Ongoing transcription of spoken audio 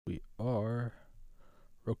we are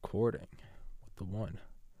recording with the one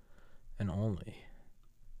and only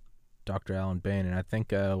Dr. Alan Bain. And I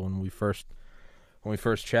think when we first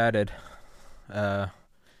chatted, uh,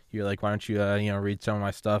 you're like, why don't you read some of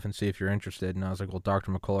my stuff and see if you're interested? And I was like, well,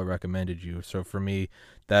 Dr. McCullough recommended you. So for me,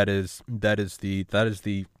 that is the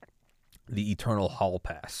eternal hall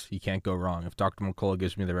pass. You can't go wrong. If Dr. McCullough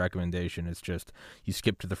gives me the recommendation, it's just you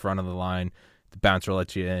skip to the front of the line. The bouncer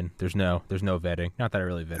lets you in. There's no vetting. Not that I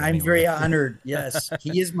really vet I'm anyway. very honored. Yes,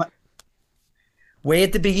 he is my way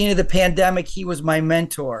at the beginning of the pandemic. He was my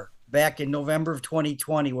mentor back in November of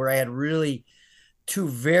 2020, where I had really two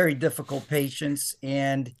very difficult patients,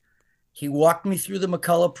 and he walked me through the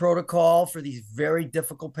McCullough protocol for these very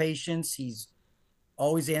difficult patients. He's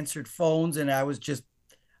always answered phones, and I was just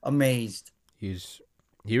amazed. He's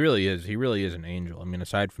he really is. He really is an angel. I mean,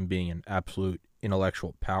 aside from being an absolute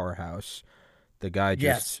intellectual powerhouse, the guy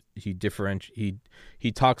Yes, just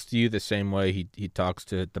he talks to you the same way he talks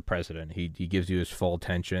to the president. He gives you his full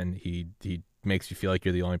attention. He makes you feel like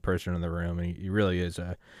you're the only person in the room, and he really is he's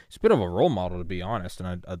a bit of a role model, to be honest.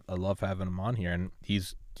 And I love having him on here, and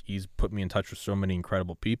he's put me in touch with so many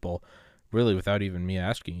incredible people, really without even me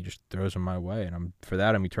asking. He just throws them my way, and I'm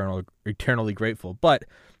eternally grateful. But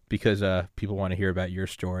because people want to hear about your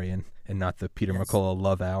story and not the Peter yes. McCullough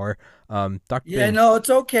love hour, Dr. Yeah, Bain. no, it's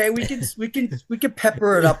okay. We can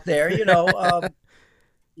pepper it up there.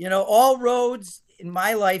 All roads in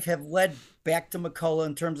my life have led back to McCullough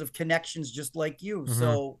in terms of connections, just like you. Mm-hmm.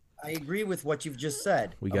 So I agree with what you've just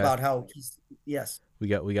said We got about how he's, yes, we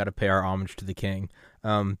got to pay our homage to the king.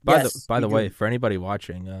 By the yes, by we the way, do. for anybody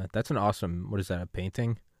watching, that's an awesome. What is that? A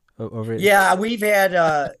painting over it? Yeah,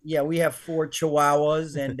 we have four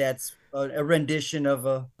Chihuahuas, and that's a rendition of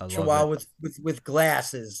a I love Chihuahua it. with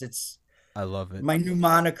glasses. It's I love it. my new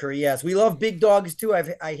moniker. Yes, we love big dogs too.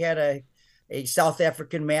 I had a South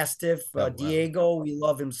African Mastiff, Oh wow. Diego. We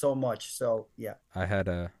love him so much. So yeah. I had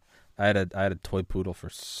a I had a toy poodle for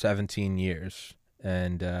 17 years,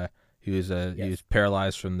 and he was Yes.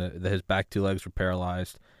 paralyzed from his back two legs were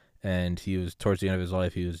paralyzed, and he was towards the end of his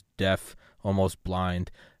life. He was deaf, almost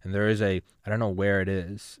blind, and there is a I don't know where it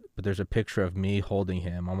is, but there's a picture of me holding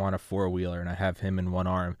him. I'm on a four wheeler, and I have him in one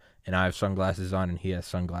arm, and I have sunglasses on, and he has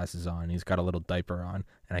sunglasses on. He's got a little diaper on,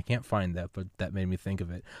 and I can't find that, but that made me think of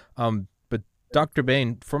it. But Dr.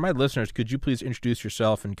 Bain, for my listeners, could you please introduce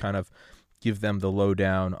yourself and kind of give them the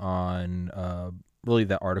lowdown on really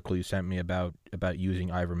that article you sent me about using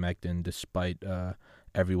ivermectin despite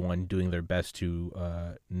everyone doing their best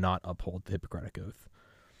to not uphold the Hippocratic Oath.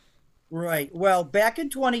 Right. Well, back in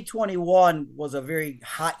 2021 was a very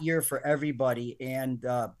hot year for everybody, and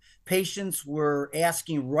patients were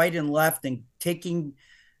asking right and left and taking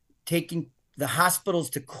the hospitals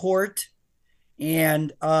to court.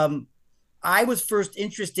 And I was first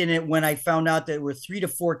interested in it when I found out that there were 3 to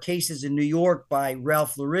 4 cases in New York by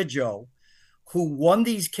Ralph Larijo, who won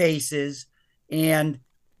these cases, and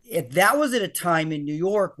that was at a time in New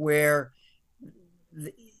York where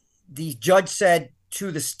the, the judge said to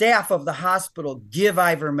the staff of the hospital, give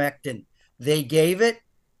ivermectin. They gave it.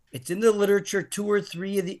 It's in the literature,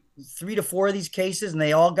 3 to 4 of these cases, and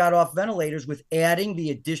they all got off ventilators with adding the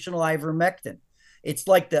additional ivermectin. It's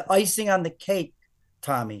like the icing on the cake,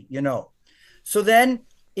 Tommy. So then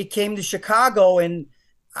it came to Chicago, and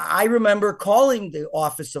I remember calling the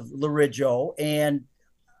office of Larijo and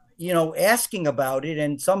asking about it,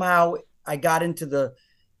 and somehow I got into the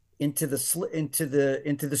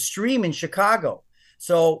stream in Chicago.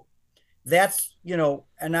 So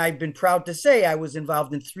and I've been proud to say I was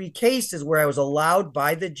involved in 3 cases where I was allowed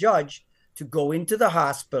by the judge to go into the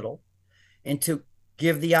hospital and to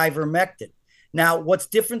give the ivermectin. Now, what's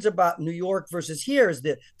different about New York versus here is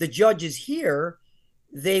that the judges here,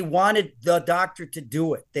 they wanted the doctor to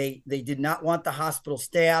do it. They did not want the hospital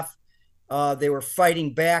staff. They were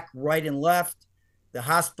fighting back right and left. The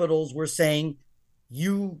hospitals were saying,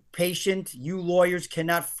 you patient, you lawyers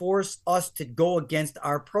cannot force us to go against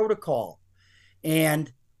our protocol.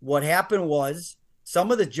 And what happened was some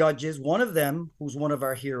of the judges, one of them, who's one of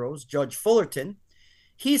our heroes, Judge Fullerton,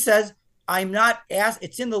 he says, I'm not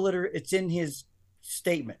it's in the it's in his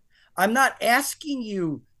statement. I'm not asking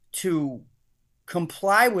you to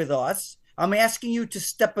comply with us. I'm asking you to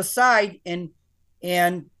step aside and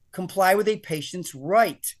comply with a patient's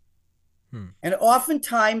right. Hmm. And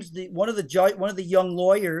oftentimes, one of the young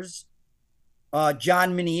lawyers,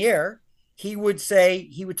 John Minier, he would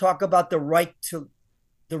talk about the right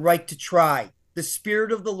to try, the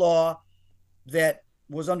spirit of the law that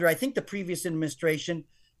was under, I think, the previous administration,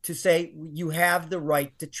 to say you have the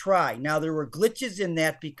right to try. Now there were glitches in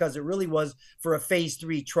that because it really was for a phase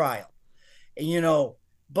 3 trial, and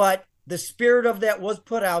but the spirit of that was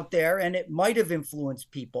put out there, and it might have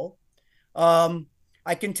influenced people. Um,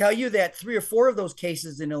 I can tell you that 3 or 4 of those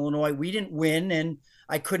cases in Illinois, we didn't win, and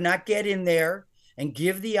I could not get in there and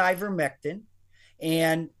give the ivermectin,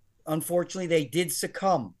 and unfortunately, they did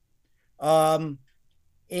succumb. Um,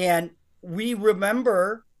 and we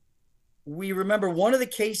remember one of the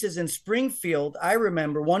cases in Springfield. I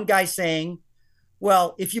remember one guy saying,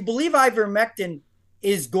 well, if you believe ivermectin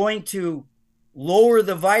is going to lower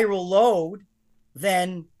the viral load,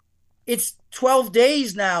 then it's 12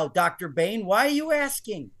 days now, Dr. Bain. Why are you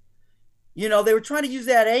asking? They were trying to use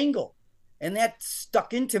that angle, and that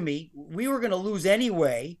stuck into me. We were going to lose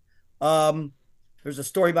anyway. Um, there's a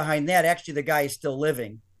story behind that. Actually, the guy is still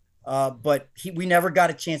living, but we never got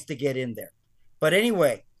a chance to get in there. But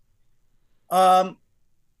anyway, um,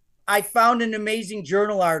 I found an amazing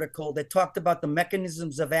journal article that talked about the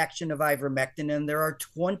mechanisms of action of ivermectin, and there are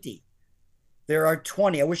 20. There are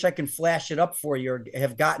 20. I wish I can flash it up for you or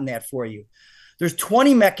have gotten that for you. There's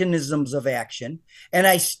 20 mechanisms of action. And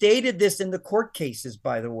I stated this in the court cases,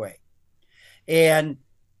 by the way. And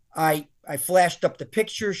I flashed up the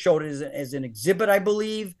picture, showed it as an exhibit, I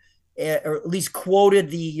believe, or at least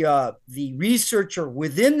quoted the researcher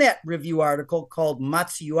within that review article called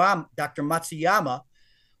Matsuyama, Dr. Matsuyama,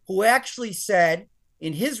 who actually said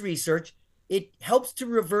in his research, it helps to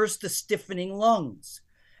reverse the stiffening lungs.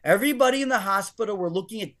 Everybody in the hospital were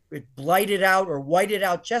looking at blighted out or whited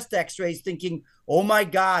out chest x-rays thinking, oh my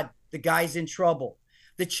God, the guy's in trouble.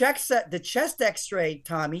 The chest x-ray,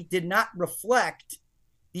 Tommy, did not reflect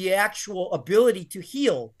the actual ability to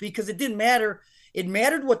heal because it didn't matter. It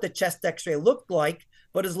mattered what the chest x-ray looked like,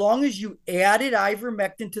 but as long as you added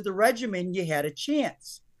ivermectin to the regimen, you had a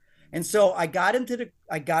chance. And so I got into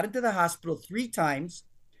the hospital 3 times,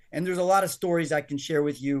 and there's a lot of stories I can share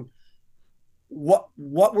with you. What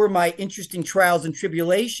were my interesting trials and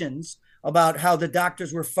tribulations about how the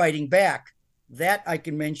doctors were fighting back? That I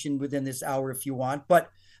can mention within this hour if you want. But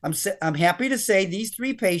I'm happy to say these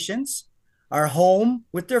 3 patients are home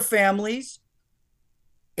with their families,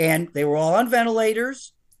 and they were all on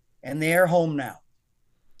ventilators, and they are home now.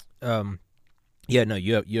 Yeah, no,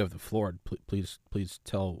 you have the floor. Please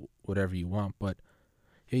tell whatever you want, but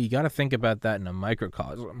yeah, you got to think about that in a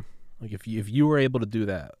microcosm. Like if you were able to do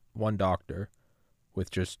that, one doctor with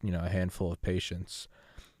just a handful of patients,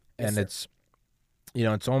 and Yes,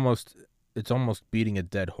 it's almost beating a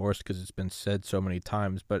dead horse because it's been said so many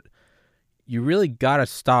times, but you really got to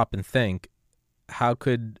stop and think, how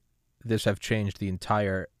could this have changed the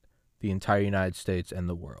entire United States and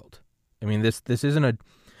the world? I mean, this isn't a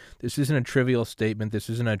trivial statement. This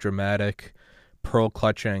isn't a dramatic pearl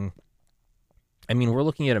clutching. I mean, we're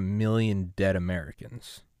looking at 1 million dead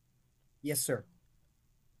Americans. yes, sir.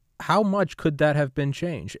 How much could that have been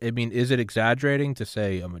changed? I mean, is it exaggerating to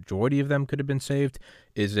say a majority of them could have been saved?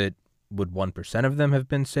 Would 1% of them have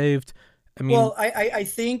been saved? I mean, Well, I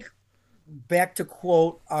think back to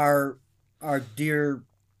quote our dear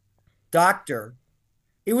doctor,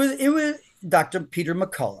 it was Dr. Peter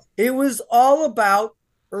McCullough. It was all about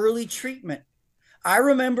early treatment. I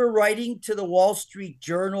remember writing to the Wall Street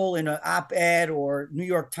Journal in an op-ed or New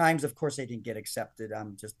York Times. Of course, I didn't get accepted.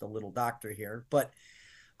 I'm just a little doctor here, but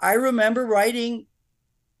I remember writing,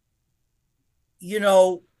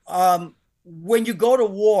 when you go to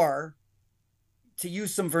war, to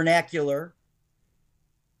use some vernacular,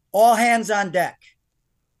 all hands on deck.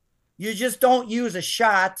 You just don't use a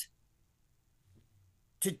shot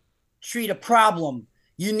to treat a problem.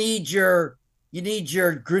 You need your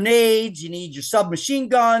grenades, you need your submachine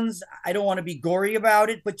guns. I don't want to be gory about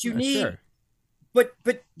it, but sure.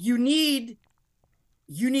 but you need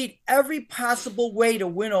every possible way to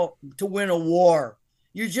win a war.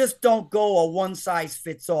 You just don't go a one size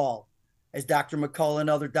fits all, as Dr. McCullough and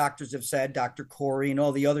other doctors have said, Dr. Corey and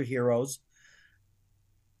all the other heroes.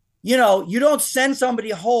 You don't send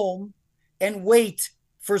somebody home and wait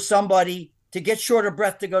for somebody to get short of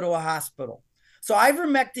breath to go to a hospital. So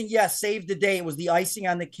ivermectin, yes, saved the day. It was the icing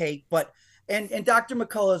on the cake. But and Dr.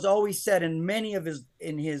 McCullough has always said in many of his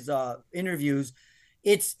interviews,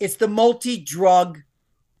 it's the multi-drug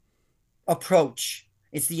approach.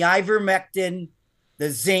 It's the ivermectin,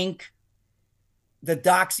 the zinc, the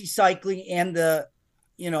doxycycline, and the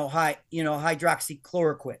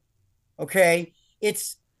hydroxychloroquine. Okay,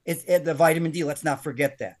 it's the vitamin D. Let's not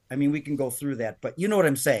forget that. I mean, we can go through that, but you know what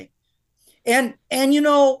I'm saying. And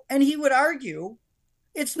he would argue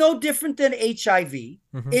it's no different than HIV.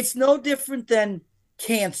 Mm-hmm. It's no different than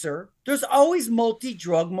cancer. There's always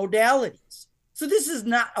multi-drug modalities. So this is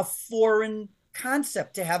not a foreign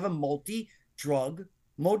concept to have a multi-drug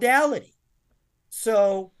modality.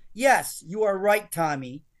 So yes, you are right,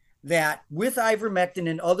 Tommy, that with ivermectin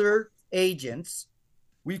and other agents,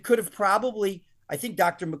 we could have probably, I think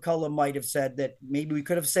Dr. McCullough might have said that maybe we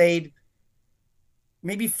could have saved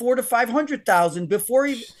maybe 400 to 500,000 before,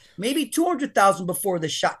 even maybe 200,000 before the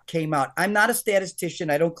shot came out. I'm not a statistician.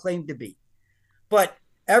 I don't claim to be, but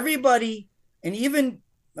everybody, and even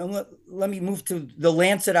let me move to the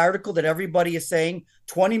Lancet article that everybody is saying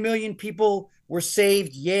 20 million people were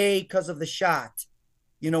saved, yay, because of the shot.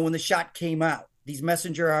 When the shot came out, these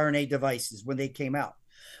messenger RNA devices, when they came out.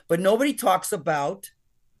 But nobody talks about,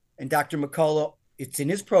 and Dr. McCullough, it's in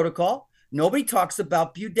his protocol, nobody talks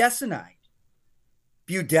about budesonide.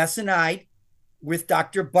 Budesonide with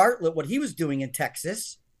Dr. Bartlett, what he was doing in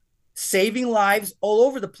Texas, saving lives all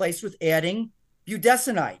over the place with adding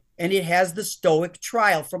budesonide. And it has the Stoic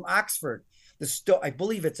trial from Oxford. I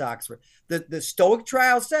believe it's Oxford. The Stoic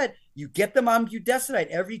trial said you get them on budesonide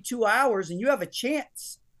every 2 hours and you have a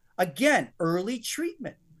chance. Again, early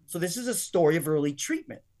treatment. So this is a story of early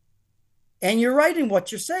treatment. And you're right in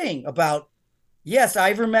what you're saying about, yes,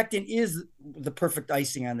 ivermectin is the perfect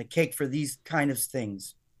icing on the cake for these kind of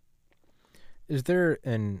things. Is there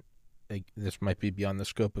this might be beyond the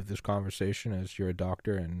scope of this conversation as you're a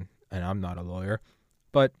doctor and I'm not a lawyer,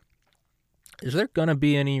 but is there going to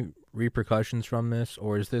be any repercussions from this,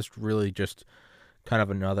 or is this really just kind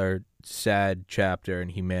of another sad chapter in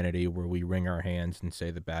humanity where we wring our hands and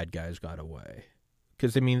say the bad guys got away?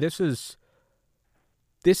 Because, I mean, this is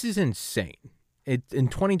insane. In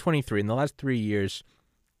 2023, in the last 3 years,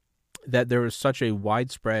 that there was such a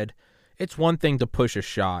widespread, it's one thing to push a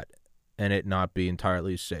shot and it not be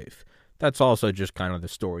entirely safe. That's also just kind of the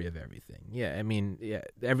story of everything. Yeah, I mean, yeah,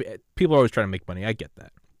 people are always trying to make money. I get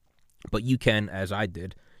that. But you can, as I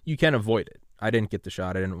did, you can avoid it. I didn't get the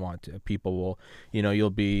shot. I didn't want to. People will, you'll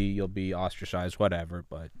be ostracized, whatever,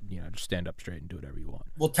 but, just stand up straight and do whatever you want.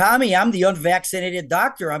 Well, Tommy, I'm the unvaccinated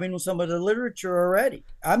doctor. I'm in some of the literature already.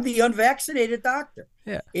 I'm the unvaccinated doctor.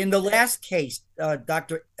 Yeah. In the last case,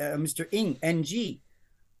 Mr. Ng, NG,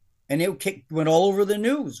 and it went all over the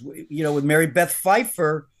news, with Mary Beth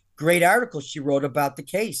Pfeiffer, great article she wrote about the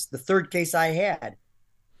case, the third case I had.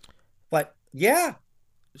 But, yeah.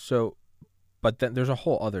 So, but then there's a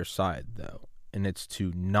whole other side, though, and it's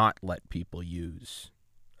to not let people use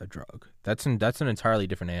a drug. That's an entirely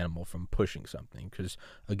different animal from pushing something, because,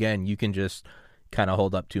 again, you can just kind of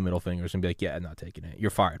hold up two middle fingers and be like, yeah, I'm not taking it. You're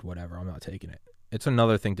fired, whatever, I'm not taking it. It's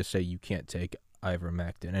another thing to say you can't take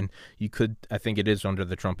ivermectin, and you could, I think it is under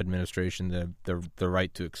the Trump administration, the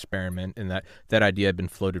right to experiment, and that idea had been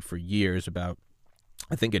floated for years about,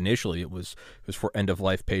 I think initially it was for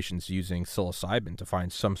end-of-life patients using psilocybin to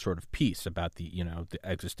find some sort of peace about the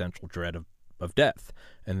existential dread of death.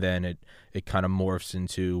 And then it kind of morphs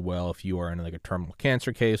into, well, if you are in like a terminal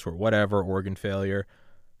cancer case or whatever, organ failure,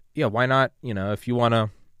 yeah, why not, if you want to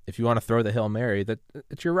throw the Hail Mary,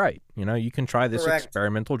 it's your right. You can try this Correct.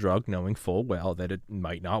 experimental drug knowing full well that it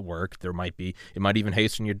might not work. It might even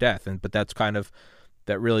hasten your death. But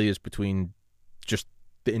that really is between just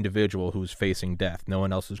the individual who's facing death. No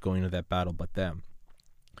one else is going to that battle but them.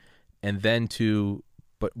 And then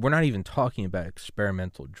but we're not even talking about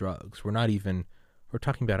experimental drugs. We're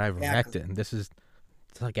talking about ivermectin. Exactly.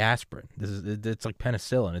 It's like aspirin. It's like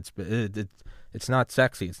penicillin. It's not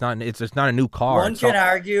sexy. It's not a new car. One can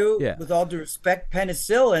argue, yeah. with all due respect,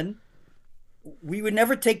 penicillin, we would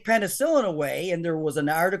never take penicillin away. And there was an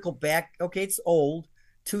article back, okay, it's old,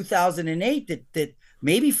 2008, that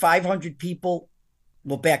maybe 500 people,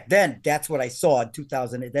 well, back then, that's what I saw in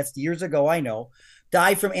 2008. That's years ago, I know,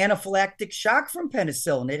 die from anaphylactic shock from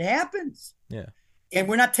penicillin. It happens. Yeah. And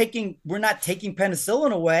we're not taking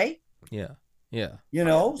penicillin away. Yeah. Yeah.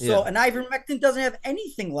 So an ivermectin doesn't have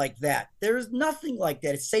anything like that. There is nothing like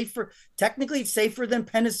that. It's safer. Technically, it's safer than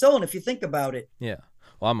penicillin if you think about it. Yeah.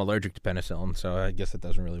 Well, I'm allergic to penicillin, so I guess that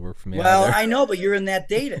doesn't really work for me. Well, either. I know, but you're in that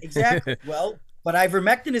data. Exactly. Well, but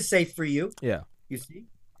ivermectin is safe for you. Yeah. You see,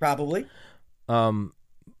 probably.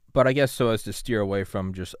 But I guess so as to steer away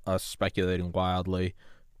from just us speculating wildly,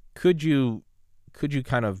 could you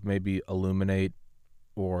kind of maybe illuminate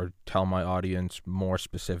or tell my audience more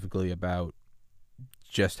specifically about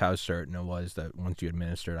just how certain it was that once you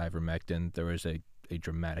administered ivermectin, there was a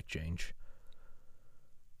dramatic change?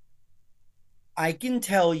 I can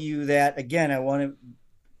tell you that, again, I want to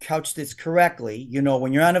couch this correctly.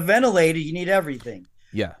 When you're on a ventilator, you need everything.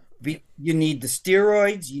 Yeah. You need the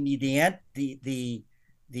steroids, you need the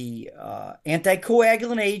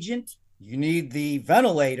anticoagulant agent, you need the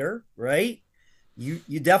ventilator, right?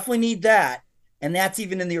 You definitely need that. And that's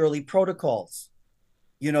even in the early protocols.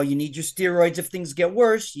 You need your steroids if things get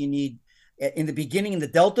worse. You need, in the beginning, in the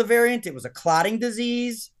Delta variant, it was a clotting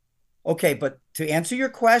disease. Okay, but to answer your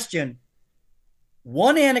question,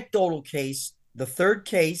 one anecdotal case, the third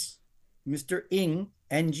case, Mr.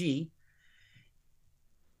 NG,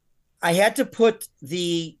 I had to put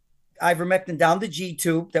the ivermectin down the G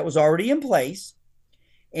tube that was already in place,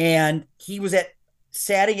 and he was at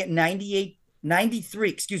satting at 98, 93,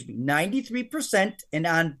 excuse me, 93% and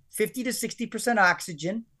on 50 to 60%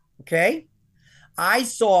 oxygen. Okay. I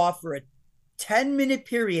saw for a 10-minute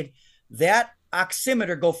period that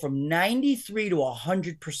oximeter go from 93 to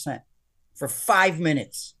 100% for 5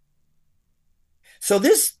 minutes. So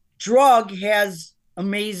this drug has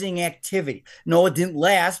amazing activity. No, it didn't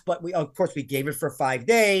last, but we, of course, we gave it for 5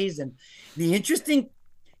 days. And the interesting,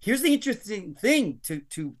 here's the interesting thing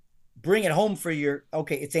to bring it home for your,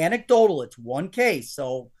 okay, it's anecdotal, it's one case,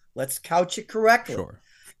 so let's couch it correctly. Sure.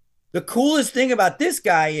 The coolest thing about this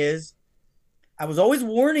guy is I was always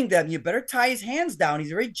warning them, you better tie his hands down. He's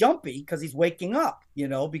very jumpy because he's waking up,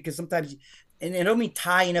 because sometimes, and I don't mean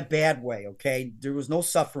tie in a bad way, okay? There was no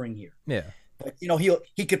suffering here. Yeah. But,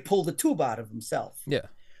 he could pull the tube out of himself. Yeah.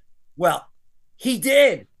 Well, he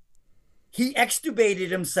did. He extubated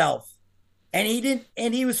himself and he didn't,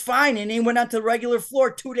 and he was fine. And he went onto the regular floor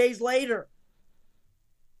 2 days later.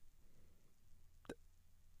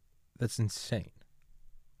 That's insane.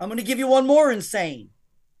 I'm going to give you one more insane.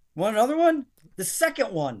 Want another one? The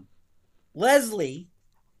second one, Leslie,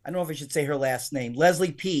 I don't know if I should say her last name,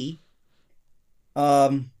 Leslie P.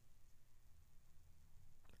 Um,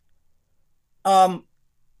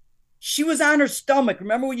 she was on her stomach.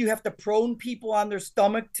 Remember when you have to prone people on their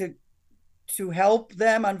stomach to help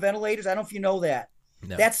them on ventilators? I don't know if you know that.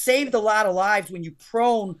 No. That saved a lot of lives when you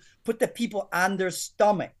prone, put the people on their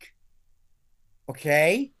stomach.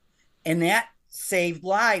 Okay? And that saved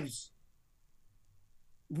lives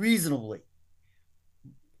reasonably.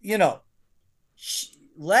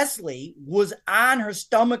 Leslie was on her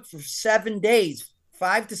stomach for 7 days,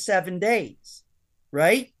 5 to 7 days,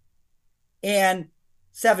 right? And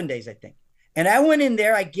 7 days, I think. And I went in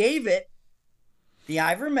there, I gave it the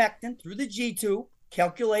ivermectin through the G tube,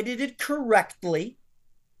 calculated it correctly.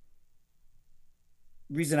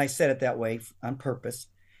 Reason I said it that way on purpose.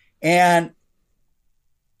 And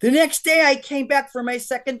the next day I came back for my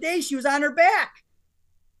second day, she was on her back.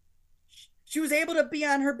 She was able to be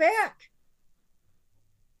on her back.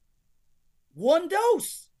 One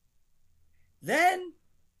dose. Then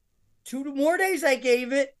 2 more days I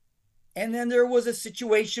gave it. And then there was a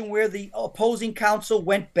situation where the opposing counsel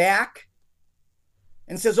went back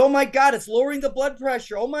and says, oh my God, it's lowering the blood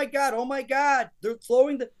pressure. Oh my God, they're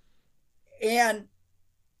lowering the. And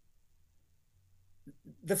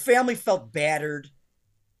the family felt battered.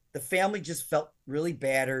 The family just felt really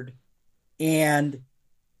battered. And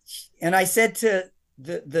I said to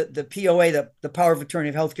the POA, the power of attorney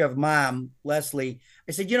of healthcare of mom, Leslie,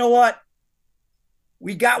 I said, you know what?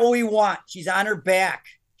 We got what we want. She's on her back.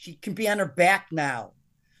 She can be on her back now.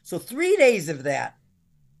 So 3 days of that.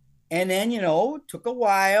 And then, it took a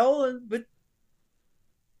while, but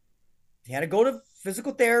he had to go to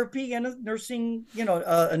physical therapy and a nursing,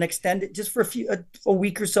 an extended, just for a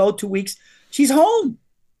week or so, 2 weeks. She's home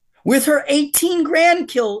with her 18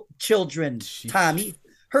 grandchildren, Tommy.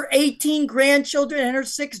 Her 18 grandchildren and her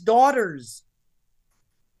 6 daughters.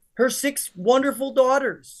 Her 6 wonderful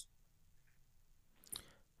daughters.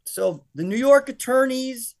 So the New York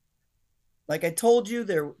attorneys, like I told you,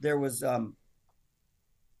 there was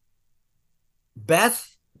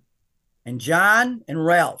Beth and John and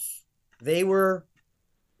Ralph. They were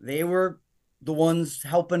the ones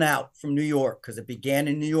helping out from New York because it began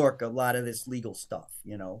in New York, a lot of this legal stuff,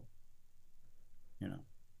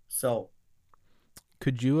 So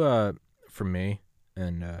could you for me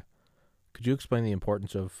and could you explain the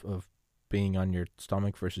importance of being on your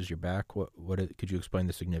stomach versus your back? Could you explain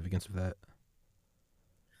the significance of that?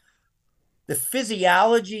 The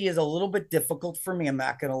physiology is a little bit difficult for me. I'm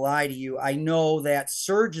not going to lie to you. I know that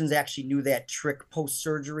surgeons actually knew that trick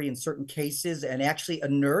post-surgery in certain cases. And actually a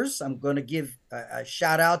nurse, I'm going to give a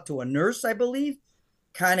shout out to a nurse, I believe,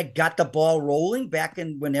 kind of got the ball rolling back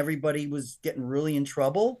when everybody was getting really in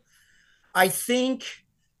trouble. I think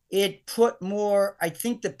I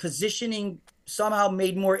think the positioning somehow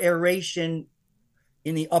made more aeration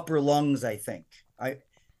in the upper lungs, I think.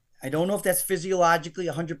 I don't know if that's physiologically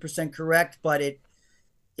 100% correct, but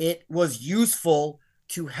it was useful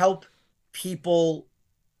to help people,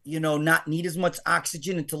 not need as much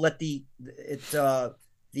oxygen and to let the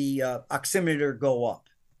oximeter go up.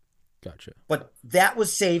 Gotcha. But that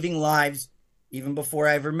was saving lives even before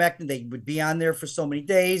ivermectin. They would be on there for so many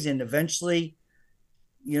days, and eventually,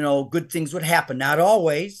 good things would happen. Not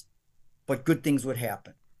always, but good things would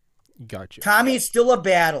happen. Gotcha. Tommy, it's still a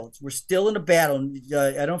battle. We're still in a battle.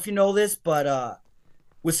 I don't know if you know this, but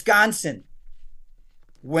Wisconsin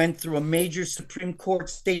went through a major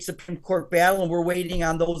state Supreme Court battle, and we're waiting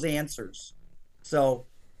on those answers. So,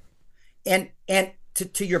 and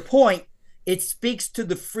to your point, it speaks to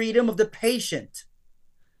the freedom of the patient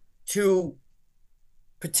to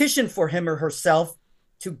petition for him or herself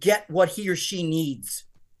to get what he or she needs.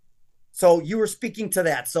 So you were speaking to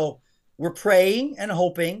that. So we're praying and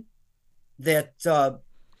hoping that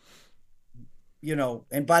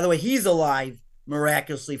and by the way, he's alive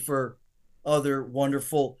miraculously for other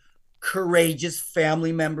wonderful, courageous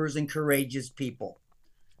family members and courageous people.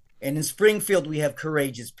 And in Springfield, we have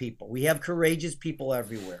courageous people. We have courageous people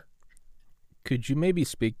everywhere. Could you maybe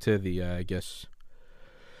speak to the, I guess,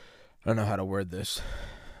 I don't know how to word this,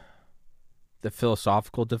 the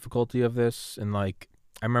philosophical difficulty of this? And like,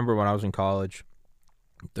 I remember when I was in college,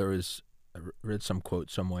 I read some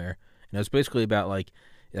quote somewhere, and it was basically about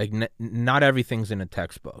not everything's in a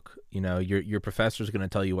textbook. Your professor's going to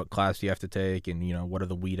tell you what class you have to take, and what are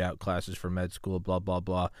the weed out classes for med school, blah blah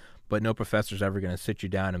blah. But no professor's ever going to sit you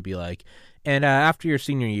down and be like, and after your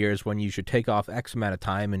senior year is when you should take off X amount of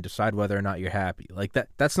time and decide whether or not you're happy. Like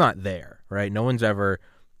that's not there, right? No one's ever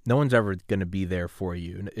going to be there for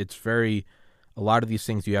you. And it's a lot of these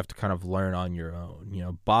things you have to kind of learn on your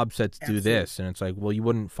own. Bob said to do this, and it's like, well, you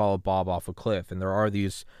wouldn't follow Bob off a cliff. And there are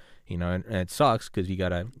these, and it sucks because you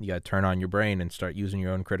gotta turn on your brain and start using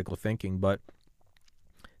your own critical thinking. But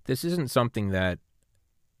this isn't something that,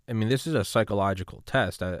 this is a psychological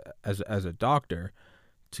test as a doctor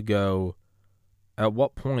to go, at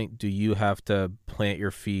what point do you have to plant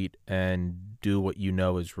your feet and do what you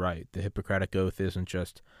know is right? The Hippocratic Oath isn't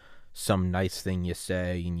just some nice thing you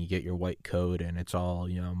say and you get your white coat and it's all,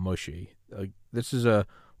 mushy. This is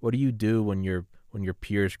what do you do when your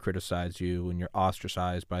peers criticize you, when you're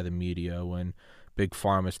ostracized by the media, when Big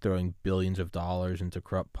Pharma is throwing billions of dollars into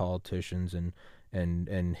corrupt politicians and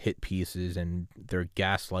hit pieces, and they're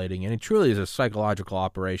gaslighting, and it truly is a psychological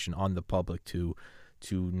operation on the public to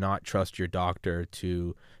not trust your doctor,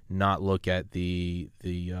 to not look at the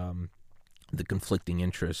conflicting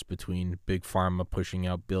interests between Big Pharma pushing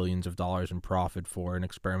out billions of dollars in profit for an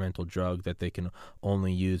experimental drug that they can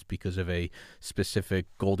only use because of a specific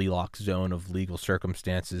Goldilocks zone of legal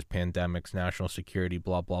circumstances, pandemics, national security,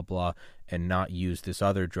 blah, blah, blah, and not use this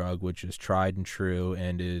other drug, which is tried and true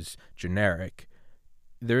and is generic.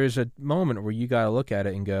 There is a moment where you got to look at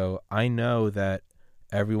it and go, I know that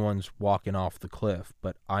everyone's walking off the cliff,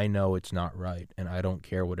 but I know it's not right, and I don't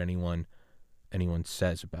care what anyone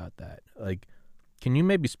says about that. Like, can you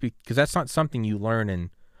maybe speak, because that's not something you learn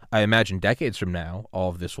in, I imagine decades from now, all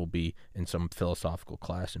of this will be in some philosophical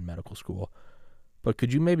class in medical school, but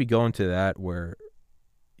could you maybe go into that where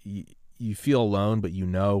you feel alone, but you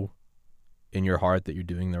know in your heart that you're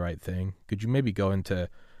doing the right thing? Could you maybe go into,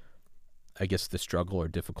 I guess, the struggle or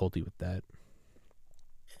difficulty with that?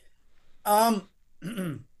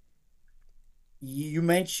 You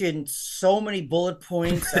mentioned so many bullet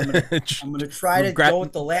points. I'm gonna try to go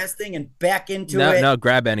with the last thing and back into it. No,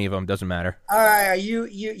 grab any of them. Doesn't matter. All right,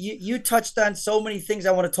 you touched on so many things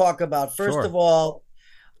I want to talk about. First of all,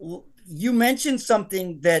 you mentioned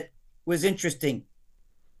something that was interesting.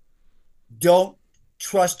 Don't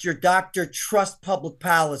trust your doctor. Trust public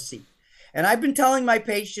policy. And I've been telling my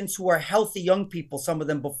patients who are healthy young people, some of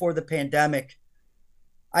them before the pandemic,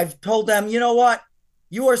 I've told them, you know what?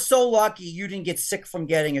 You are so lucky you didn't get sick from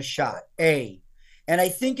getting a shot, A. And I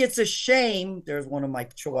think it's a shame. There's one of my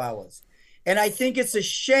chihuahuas. And I think it's a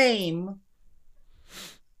shame.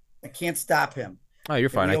 I can't stop him. Oh, you're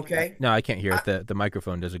fine. Okay? No, I can't hear it. The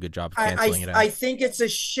microphone does a good job of canceling it out. I think it's a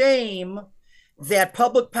shame that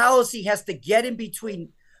public policy has to get in between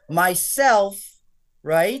myself,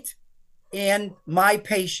 right, and my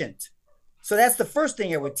patient. So that's the first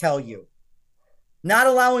thing I would tell you. Not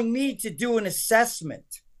allowing me to do an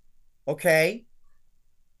assessment, okay,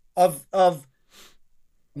 of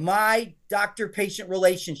my doctor-patient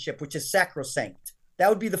relationship, which is sacrosanct. That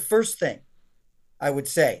would be the first thing I would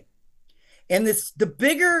say. And the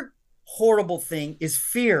bigger horrible thing is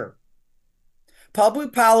fear.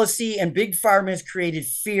 Public policy and Big Pharma has created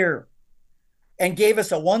fear and gave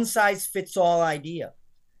us a one-size-fits-all idea.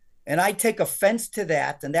 And I take offense to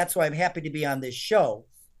that, and that's why I'm happy to be on this show,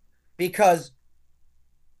 because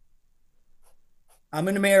I'm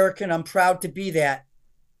an American. I'm proud to be that,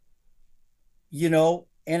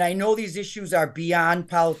 and I know these issues are beyond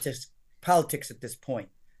politics at this point.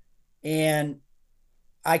 And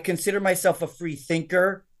I consider myself a free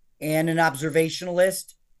thinker and an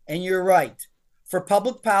observationalist. And you're right. For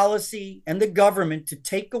public policy and the government to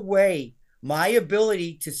take away my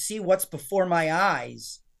ability to see what's before my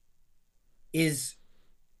eyes is,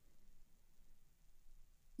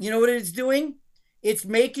 you know what it's doing? It's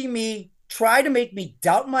making me try to make me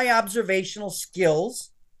doubt my observational skills.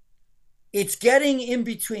 It's getting in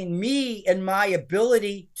between me and my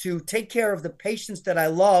ability to take care of the patients that I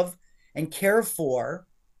love and care for.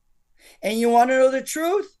 And you want to know the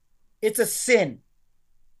truth? It's a sin.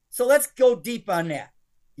 So let's go deep on that.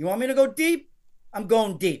 You want me to go deep? I'm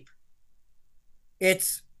going deep.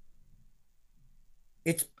 It's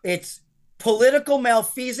it's political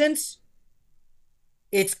malfeasance.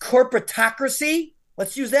 It's corporatocracy.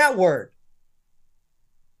 Let's use that word.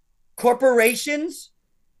 Corporations.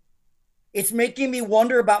 It's making me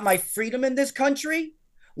wonder about my freedom in this country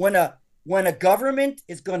when a government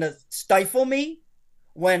is going to stifle me,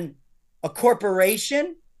 when a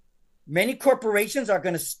corporation, many corporations are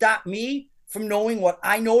going to stop me from knowing what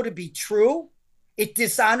I know to be true. It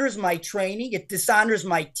dishonors my training. It dishonors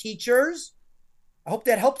my teachers. I hope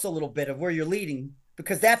that helps a little bit of where you're leading,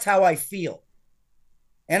 because that's how I feel.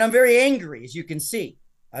 And I'm very angry, as you can see.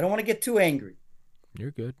 I don't want to get too angry.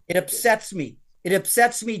 You're good. It upsets me. It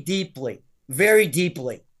upsets me deeply, very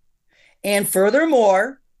deeply. And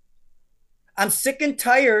furthermore, I'm sick and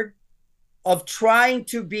tired of trying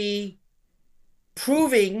to be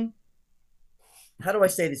proving. How do I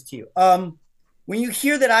say this to you? When you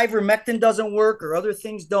hear that ivermectin doesn't work or other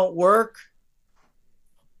things don't work,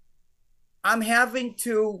 I'm having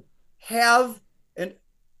to have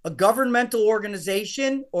a governmental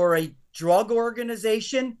organization or a drug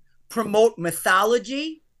organization promote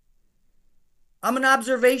mythology. I'm an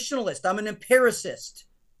observationalist. I'm an empiricist.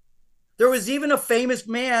 There was even a famous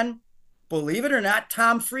man, believe it or not,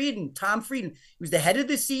 Tom Frieden. Tom Frieden, he was the head of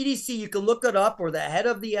the CDC. You can look it up, or the head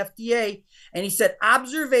of the FDA. And he said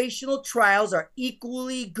observational trials are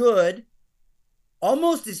equally good,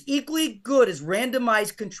 almost as equally good as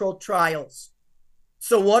randomized controlled trials.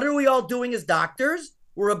 So what are we all doing as doctors?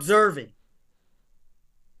 We're observing.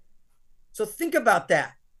 So think about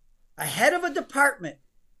that. A head of a department,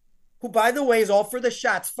 who, by the way, is all for the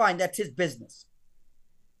shots, fine, that's his business.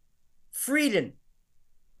 Frieden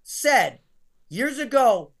said years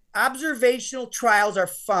ago, observational trials are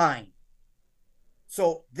fine.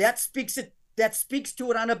 So that speaks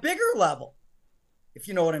to it on a bigger level, if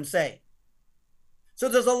you know what I'm saying. So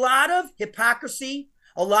there's a lot of hypocrisy,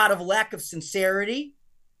 a lot of lack of sincerity,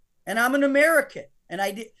 and I'm an American, and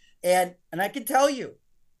I can tell you,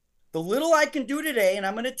 the little I can do today, and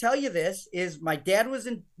I'm going to tell you this, is my dad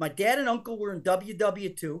and uncle were in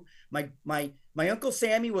WW2. My uncle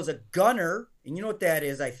Sammy was a gunner, and you know what that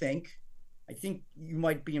is, I think you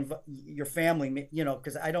might be in your family, you know,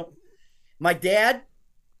 because I don't. My dad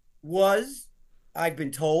was, I've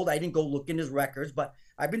been told, I didn't go look in his records, but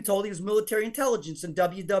I've been told he was military intelligence in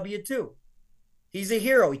WW2. He's a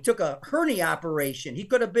hero. He took a hernia operation. He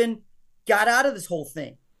could have got out of this whole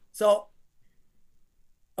thing. So,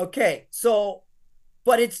 okay, so,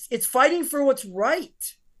 but it's fighting for what's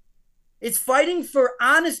right. It's fighting for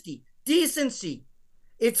honesty, decency.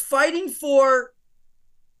 It's fighting for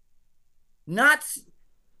not,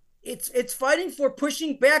 it's fighting for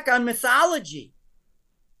pushing back on mythology.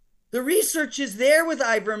 The research is there with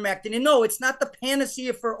ivermectin. And no, it's not the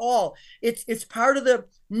panacea for all. It's part of the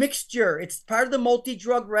mixture. It's part of the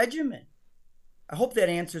multi-drug regimen. I hope that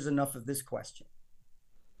answers enough of this question.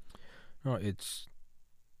 No,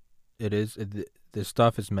 this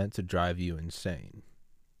stuff is meant to drive you insane.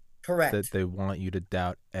 Correct. That they want you to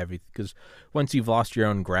doubt everything, because once you've lost your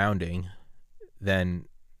own grounding, then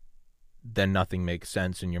nothing makes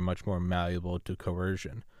sense, and you're much more malleable to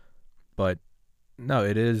coercion. But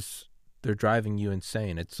no, they're driving you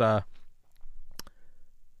insane. It's like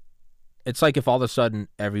if all of a sudden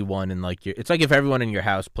everyone in it's like if everyone in your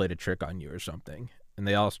house played a trick on you or something, and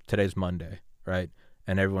today's Monday, right?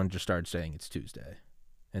 And everyone just started saying it's Tuesday.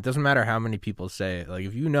 It doesn't matter how many people say it. Like,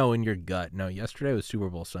 if you know in your gut, no, yesterday was Super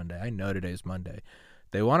Bowl Sunday, I know today's Monday.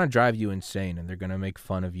 They want to drive you insane, and they're going to make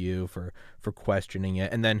fun of you for questioning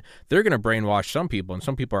it. And then they're going to brainwash some people, and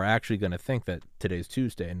some people are actually going to think that today's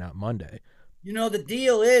Tuesday and not Monday. You know, the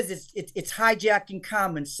deal is it's hijacking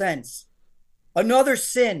common sense. Another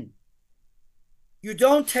sin. You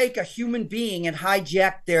don't take a human being and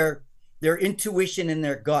hijack their intuition and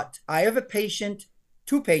their gut. I have a patient,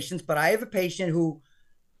 two patients, but I have a patient who,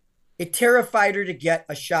 it terrified her to get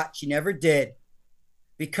a shot. She never did,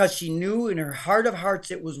 because she knew in her heart of hearts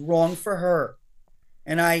it was wrong for her.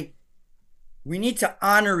 And we need to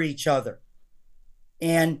honor each other.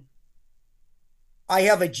 And I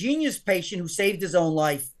have a genius patient who saved his own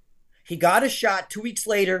life. He got a shot 2 weeks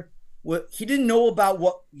later. He didn't know about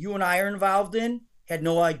what you and I are involved in, had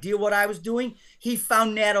no idea what I was doing. He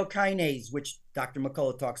found nattokinase, which Dr.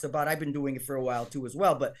 McCullough talks about. I've been doing it for a while too as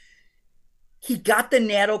well, but he got the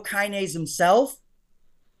nattokinase himself,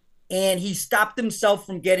 and he stopped himself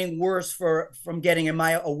from getting worse from getting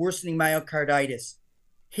a worsening myocarditis.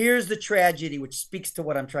 Here's the tragedy, which speaks to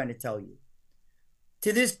what I'm trying to tell you.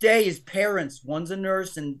 To this day, his parents, one's a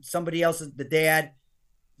nurse and somebody else is the dad,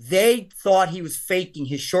 they thought he was faking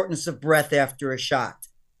his shortness of breath after a shot.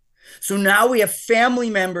 So now we have family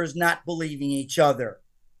members not believing each other.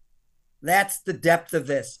 That's the depth of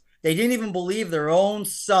this. They didn't even believe their own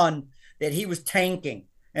son that he was tanking.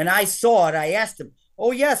 And I saw it. I asked him,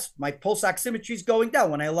 oh, yes, my pulse oximetry is going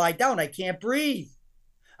down. When I lie down, I can't breathe.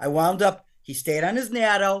 I wound up, he stayed on his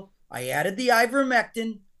natto. I added the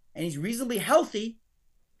ivermectin, and he's reasonably healthy.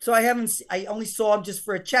 So I only saw him just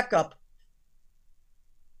for a checkup.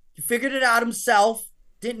 He figured it out himself,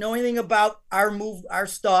 didn't know anything about our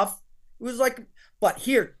stuff. It was like, but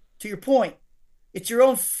here, to your point, it's your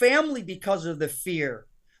own family because of the fear.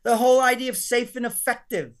 The whole idea of safe and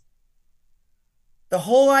effective. The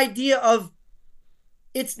whole idea of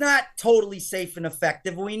it's not totally safe and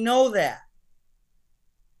effective. We know that.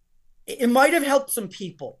 It might have helped some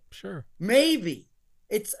people. Sure. Maybe.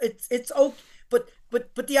 It's okay.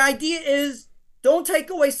 But the idea is don't take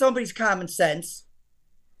away somebody's common sense.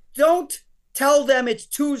 Don't tell them it's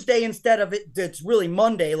Tuesday instead of it's really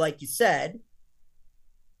Monday, like you said.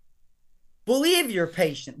 Believe your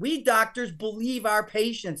patient. We doctors believe our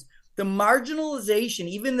patients. The marginalization,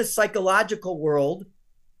 even the psychological world.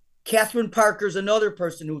 Catherine Parker's another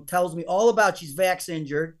person who tells me all about, she's vax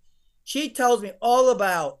injured. She tells me all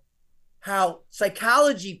about how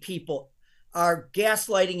psychology people are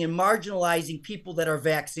gaslighting and marginalizing people that are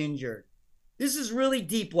vax injured. This is really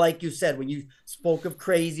deep, like you said, when you spoke of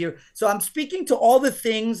crazier. So I'm speaking to all the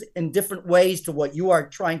things in different ways to what you are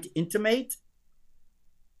trying to intimate.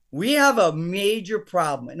 We have a major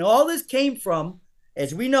problem. And all this came from,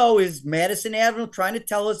 as we know, is Madison Avenue trying to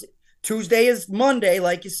tell us Tuesday is Monday,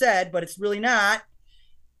 like you said, but it's really not.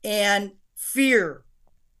 And fear.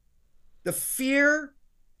 The fear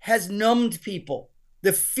has numbed people.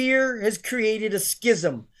 The fear has created a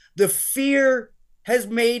schism. The fear has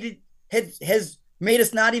made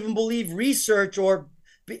us not even believe research or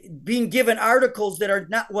being given articles that are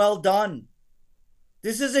not well done.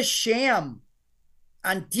 This is a sham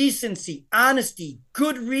on decency, honesty,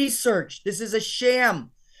 good research. This is a sham.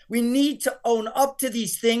 We need to own up to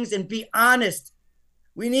these things and be honest.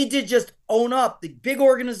 We need to just own up. The big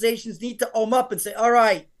organizations need to own up and say, all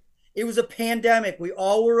right, it was a pandemic. We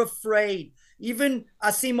all were afraid. Even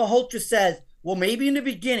Asim Malhotra says, well, maybe in the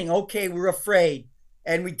beginning, okay, we're afraid.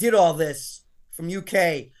 And we did all this from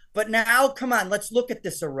UK. But now, come on, let's look at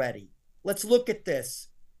this already. Let's look at this.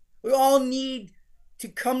 We all need to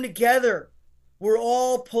come together. We're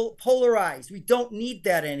all polarized. We don't need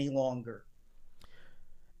that any longer.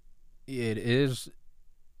 It's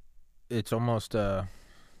almost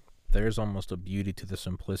there's almost a beauty to the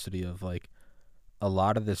simplicity of like a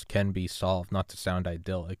lot of this can be solved, not to sound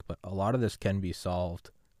idyllic, but a lot of this can be solved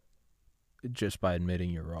just by admitting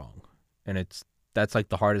you're wrong. And that's like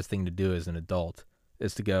the hardest thing to do as an adult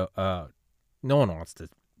is to go, no one wants to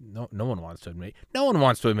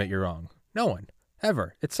admit you're wrong. No one.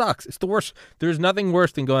 Ever. It sucks. It's the worst. There's nothing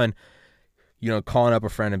worse than going, calling up a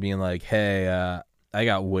friend and being like, hey, I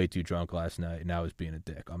got way too drunk last night and I was being a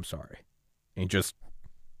dick. I'm sorry. And just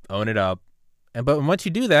own it up. But once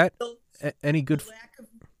you do that, any good...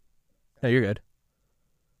 No, you're good.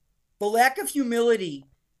 The lack of humility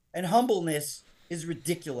and humbleness is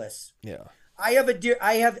ridiculous. Yeah. I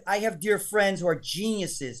have dear friends who are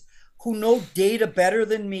geniuses who know data better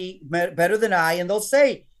than me, better than I, and they'll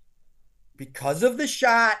say, because of the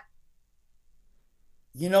shot,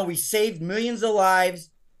 we saved millions of lives.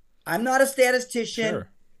 I'm not a statistician. Sure.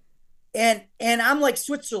 And I'm like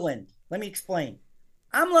Switzerland. Let me explain.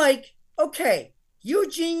 I'm like, okay, you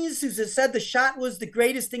genius who said the shot was the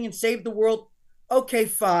greatest thing and saved the world. Okay,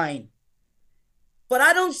 fine. But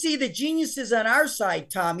I don't see the geniuses on our side,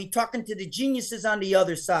 Tommy, talking to the geniuses on the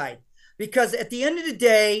other side. Because at the end of the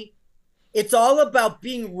day, it's all about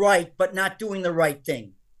being right, but not doing the right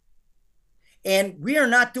thing. And we are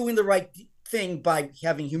not doing the right thing by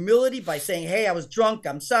having humility, by saying, hey, I was drunk,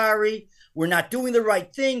 I'm sorry. We're not doing the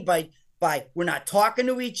right thing by we're not talking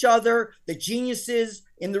to each other. The geniuses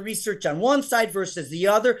in the research on one side versus the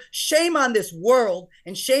other. Shame on this world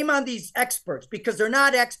and shame on these experts because they're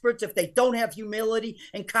not experts if they don't have humility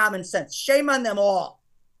and common sense. Shame on them all.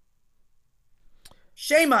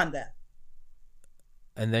 Shame on them.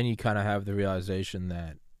 And then you kind of have the realization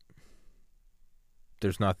that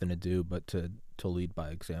there's nothing to do but to lead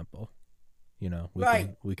by example. You know,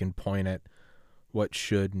 Right. we can point at what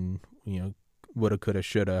should and woulda, coulda,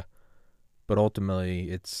 shoulda, but ultimately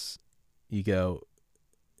it's you go,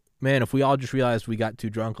 man, if we all just realized we got too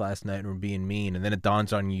drunk last night and we're being mean, and then it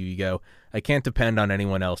dawns on you, you go, I can't depend on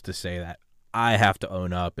anyone else to say that. I have to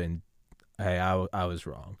own up and hey, I was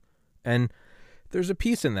wrong. And there's a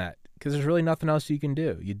piece in that because there's really nothing else you can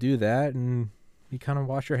do. You do that and you kind of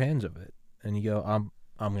wash your hands of it, and you go, I'm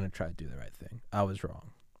gonna try to do the right thing. I was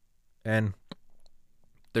wrong, and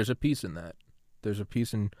there's a piece in that. There's a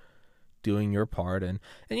piece in doing your part, and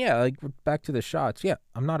yeah, like back to the shots. Yeah,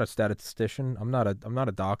 I'm not a statistician. I'm not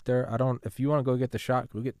a doctor. I don't. If you want to go get the shot,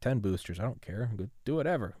 go get 10 boosters. I don't care. Go do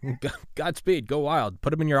whatever. Godspeed. Go wild.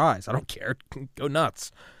 Put them in your eyes. I don't care. Go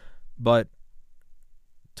nuts. But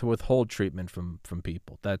to withhold treatment from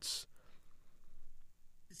people, that's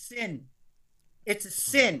Sin. It's a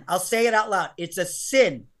sin. I'll say it out loud. It's a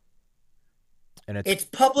sin. and it's It's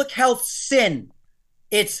public health sin.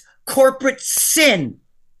 It's corporate sin.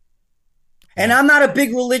 And and I'm not a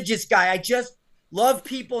big religious guy. I just love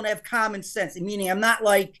people and have common sense. Meaning, I'm not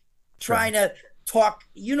like sure. trying to talk.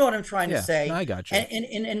 You know what I'm trying to Yeah, no, say. I got you. And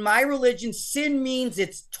in my religion, sin means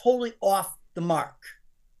it's totally off the mark.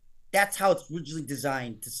 That's how it's originally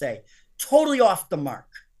designed to say. Totally off the mark.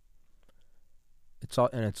 It's all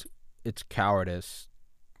and it's cowardice.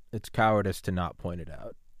 It's cowardice to not point it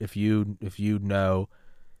out. If you know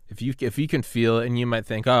if you can feel it, and you might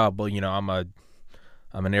think, oh, well,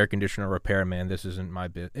 I'm an air conditioner repairman. This isn't my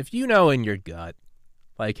bit. If you know in your gut,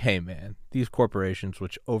 like, hey, man, these corporations,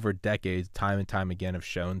 which over decades, time and time again, have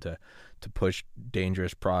shown to push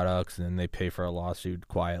dangerous products, and then they pay for a lawsuit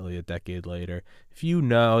quietly a decade later. If you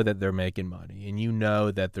know that they're making money, and you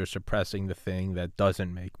know that they're suppressing the thing that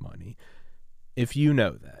doesn't make money, if you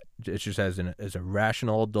know that, it's just as a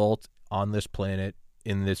rational adult on this planet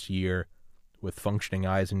in this year with functioning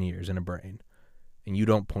eyes and ears and a brain, and you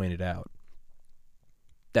don't point it out,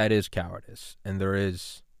 that is cowardice, and there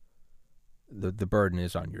is the burden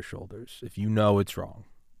is on your shoulders. If you know it's wrong,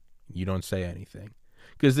 you don't say anything,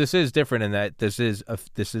 because this is different in that this is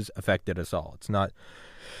affected us all. It's not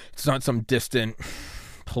some distant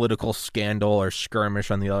political scandal or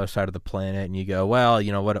skirmish on the other side of the planet, and you go, well,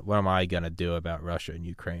 what am I gonna do about Russia and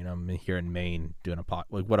Ukraine? I'm here in Maine doing a pot.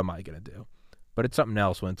 Like, what am I gonna do? But it's something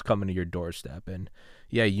else when it's coming to your doorstep. And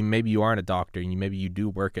yeah, maybe you aren't a doctor, and maybe you do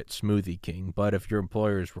work at Smoothie King, but if your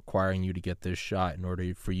employer is requiring you to get this shot in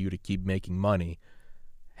order for you to keep making money,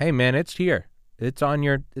 hey, man, it's here. It's on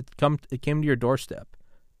your. It came to your doorstep,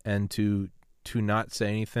 and to not say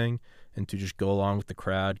anything and to just go along with the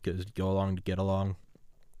crowd because go along to get along,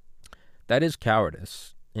 that is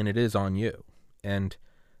cowardice, and it is on you. And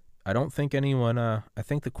I don't think anyone. I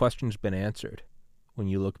think the question's been answered. When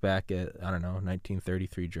you look back at, I don't know,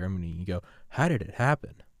 1933 Germany, you go, how did it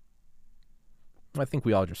happen? I think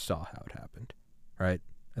we all just saw how it happened, right?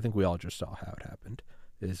 I think we all just saw how it happened.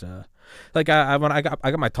 Is like when I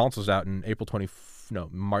got my tonsils out in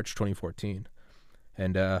March 2014,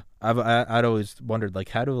 and I'd always wondered, like,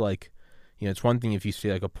 how do, like, it's one thing if you see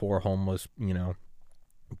like a poor homeless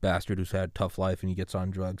bastard who's had a tough life and he gets on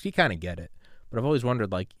drugs, you kind of get it. But I've always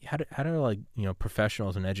wondered, like, how do like,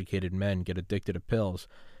 professionals and educated men get addicted to pills?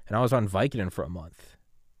 And I was on Vicodin for a month,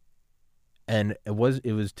 and it was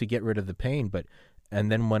to get rid of the pain. And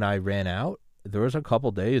then when I ran out, there was a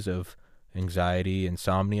couple days of anxiety,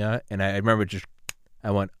 insomnia, and I remember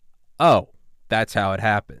I went, oh, that's how it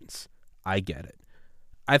happens. I get it.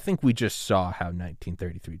 I think we just saw how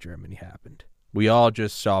 1933 Germany happened. We all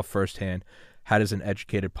just saw firsthand how does an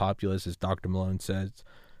educated populace, as Dr. Malone says,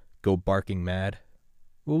 go barking mad.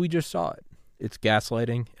 Well, we just saw it. It's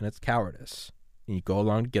gaslighting and it's cowardice. And you go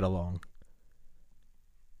along to get along,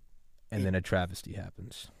 and then a travesty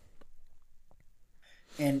happens.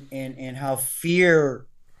 And how fear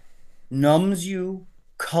numbs you,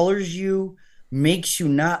 colors you, makes you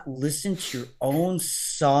not listen to your own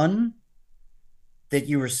son that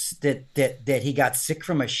you were that he got sick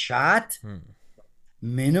from a shot,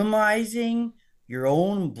 minimizing your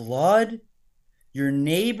own blood, your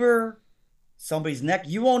neighbor, somebody's neck.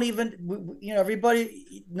 You won't even,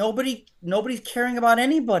 everybody, nobody's caring about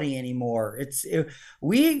anybody anymore.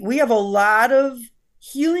 We have a lot of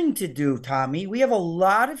healing to do, Tommy. We have a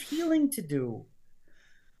lot of healing to do.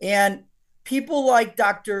 And people like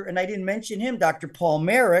and I didn't mention him, Dr. Paul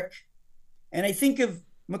Merrick, and I think of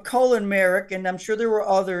McCullough Merrick, and I'm sure there were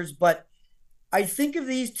others, but I think of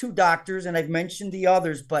these two doctors, and I've mentioned the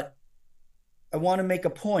others, but I want to make a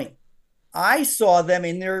point. I saw them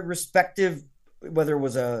in their respective, whether it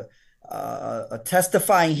was a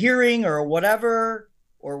testifying hearing or whatever,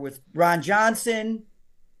 or with Ron Johnson.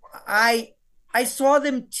 I I saw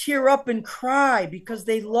them tear up and cry because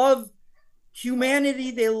they love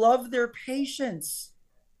humanity. They love their patients.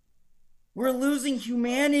 We're losing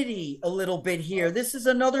humanity a little bit here. This is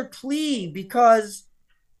another plea because,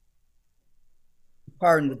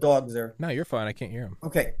 pardon the dogs there. No, you're fine. I can't hear him.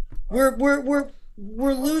 Okay, we're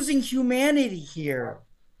losing humanity here.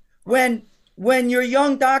 When you're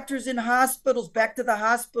young doctors in hospitals, back to the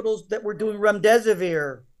hospitals that were doing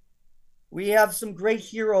remdesivir, we have some great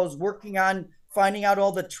heroes working on finding out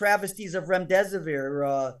all the travesties of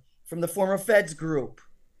remdesivir from the former Feds group.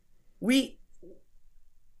 We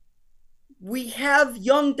we have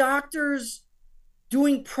young doctors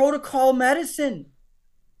doing protocol medicine.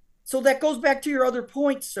 So that goes back to your other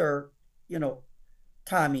point, sir.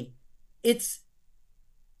 Tommy, it's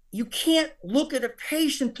you can't look at a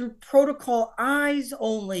patient through protocol eyes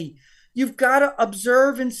only. You've got to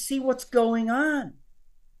observe and see what's going on.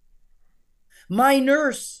 My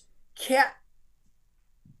nurse, Catherine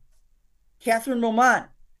Romant,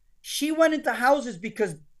 she went into houses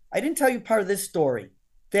because I didn't tell you part of this story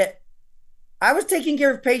that I was taking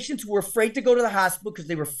care of patients who were afraid to go to the hospital because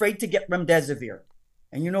they were afraid to get remdesivir.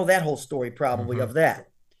 And you know that whole story probably of that.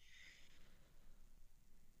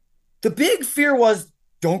 The big fear was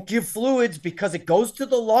don't give fluids because it goes to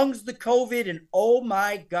the lungs, the COVID, and oh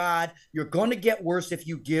my God, you're going to get worse if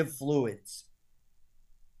you give fluids.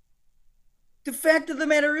 The fact of the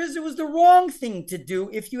matter is, it was the wrong thing to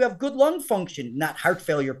do if you have good lung function, not heart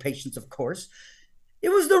failure patients, of course. It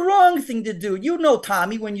was the wrong thing to do. You know,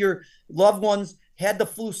 Tommy, when your loved ones had the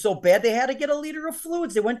flu so bad, they had to get a liter of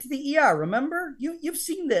fluids. They went to the ER, remember? You've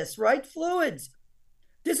seen this, right? Fluids.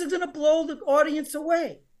 This is going to blow the audience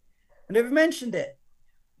away. I never mentioned it.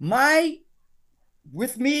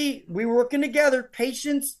 With me, we were working together.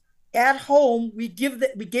 Patients at home, we gave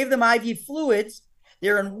them IV fluids.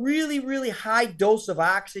 They're in really, really high dose of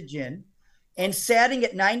oxygen and satting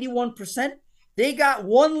at 91%. They got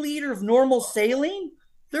 1 liter of normal saline.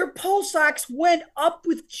 Their pulse ox went up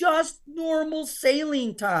with just normal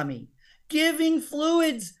saline, Tommy. Giving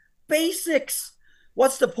fluids, basics.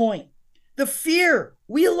 What's the point? The fear.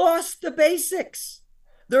 We lost the basics.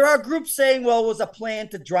 There are groups saying, well, it was a plan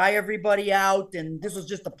to dry everybody out, and this was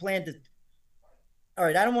just a plan to. All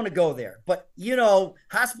right, I don't want to go there. But,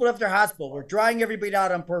 hospital after hospital, we're drying everybody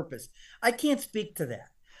out on purpose. I can't speak to that.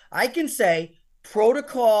 I can say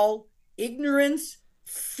protocol, ignorance,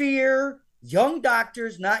 fear, young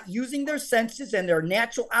doctors not using their senses and their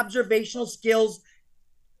natural observational skills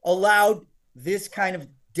allowed this kind of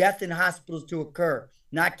death in hospitals to occur.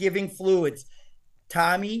 Not giving fluids.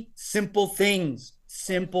 Tommy, simple things.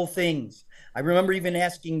 I remember even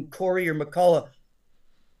asking Corey or McCullough,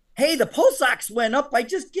 hey, the pulse ox went up by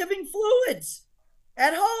just giving fluids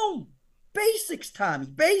at home. Basics, Tommy,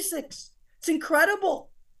 basics. It's incredible.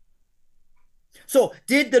 So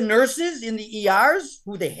did the nurses in the ERs,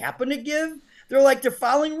 who they happen to give, they're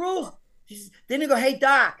following rules. They didn't go, hey,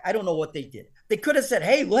 doc, I don't know what they did. They could have said,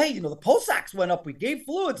 hey, the pulse ox went up. We gave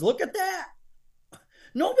fluids. Look at that.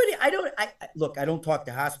 Nobody, I don't talk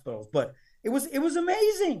to hospitals, but it was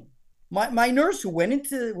amazing. My nurse who went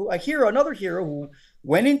into another hero who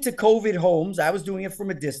went into COVID homes. I was doing it from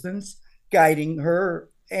a distance, guiding her,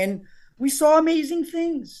 and we saw amazing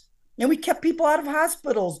things. And we kept people out of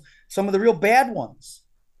hospitals, some of the real bad ones,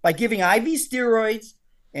 by giving IV steroids,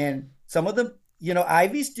 and some of them, IV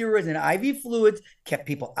steroids and IV fluids kept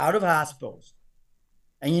people out of hospitals.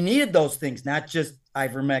 And you needed those things, not just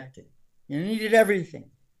ivermectin. You needed everything.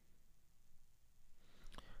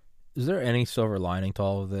 Is there any silver lining to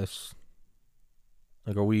all of this?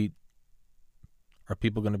 Are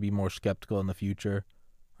people going to be more skeptical in the future?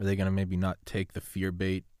 Are they going to maybe not take the fear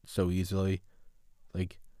bait so easily?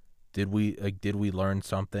 Did we learn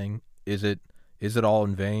something? Is it all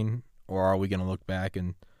in vain, or are we going to look back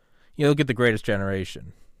and look at the Greatest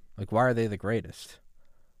Generation? Why are they the greatest?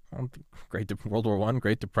 World War I,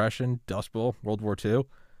 Great Depression, Dust Bowl, World War II.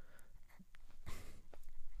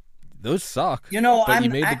 Those suck. But you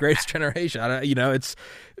made the Greatest Generation. It's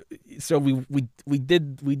so we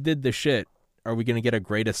did the shit. Are we going to get a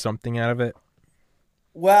greatest something out of it?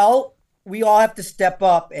 Well, we all have to step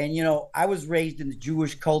up. And, I was raised in the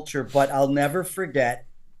Jewish culture, but I'll never forget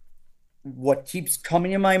what keeps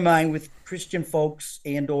coming in my mind with Christian folks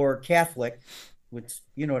and or Catholic, which,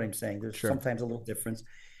 you know what I'm saying? There's sometimes a little difference.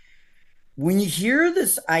 When you hear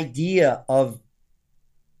this idea of,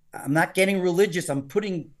 I'm not getting religious, I'm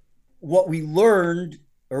putting what we learned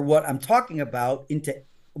or what I'm talking about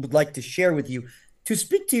would like to share with you to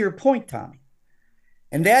speak to your point, Tommy.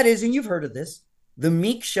 And that is, and you've heard of this, the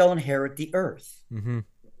meek shall inherit the earth. Mm-hmm.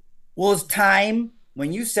 Well, it's time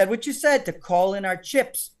when you said what you said to call in our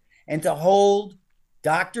chips and to hold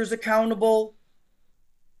doctors accountable,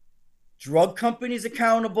 drug companies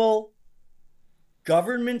accountable,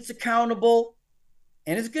 governments accountable.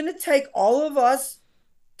 And it's going to take all of us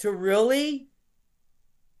to really,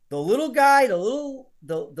 the little guy, the little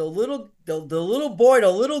boy,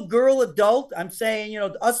 the little girl, adult. I'm saying,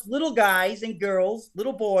 us little guys and girls,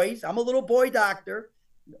 little boys. I'm a little boy doctor.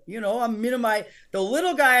 I'm minimize the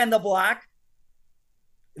little guy on the block.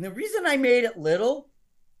 And the reason I made it little,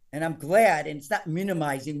 and I'm glad, and it's not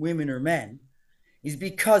minimizing women or men, is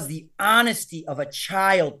because the honesty of a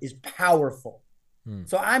child is powerful.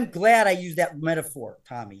 So I'm glad I used that metaphor,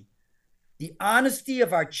 Tommy. The honesty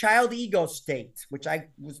of our child ego state, which I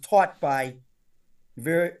was taught by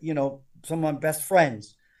some of my best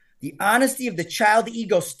friends. The honesty of the child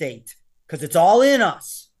ego state, because it's all in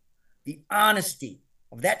us. The honesty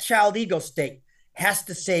of that child ego state has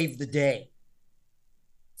to save the day.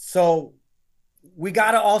 So we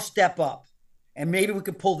got to all step up, and maybe we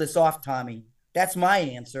can pull this off, Tommy. That's my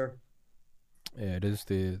answer. Yeah, it is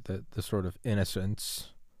the sort of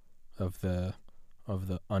innocence of the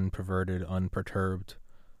unperverted, unperturbed,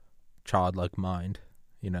 childlike mind.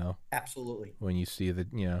 Absolutely. When you see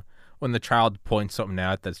that, when the child points something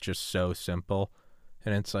out that's just so simple,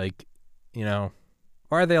 and it's like, why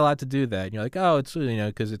are they allowed to do that? And you're like, oh, it's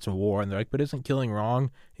because it's a war, and they're like, but isn't killing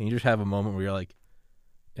wrong? And you just have a moment where you're like,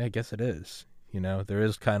 yeah, I guess it is. There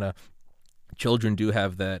is kind of, children do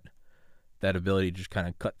have that ability to just kind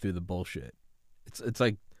of cut through the bullshit. It's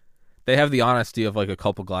like they have the honesty of like a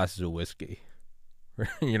couple glasses of whiskey.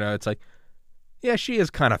 It's like, yeah, she is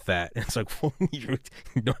kind of fat. It's like, well, you're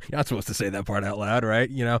not supposed to say that part out loud, right?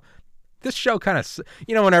 This show kind of,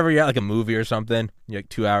 whenever you're at like a movie or something, you're like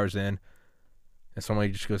 2 hours in, and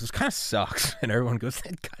somebody just goes, this kind of sucks. And everyone goes,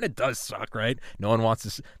 it kind of does suck, right? No one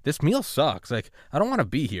wants this meal sucks. Like, I don't want to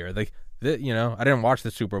be here. Like, I didn't watch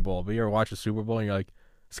the Super Bowl, but you ever watch the Super Bowl and you're like,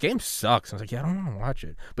 this game sucks. I was like, yeah, I don't want to watch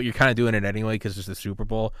it. But you're kind of doing it anyway because it's the Super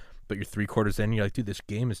Bowl, but you're 3/4 in and you're like, dude, this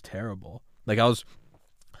game is terrible. Like, I was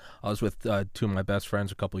with two of my best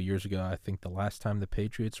friends a couple of years ago. I think the last time the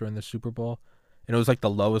Patriots were in the Super Bowl, and it was like the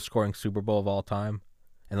lowest scoring Super Bowl of all time.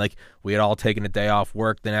 And like we had all taken a day off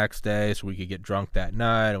work the next day so we could get drunk that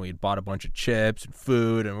night, and we had bought a bunch of chips and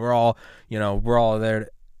food, and we're all there.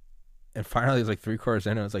 And finally, it was like 3/4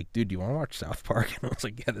 in, and I was like, dude, do you want to watch South Park? And I was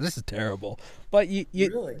like, yeah, this is terrible. But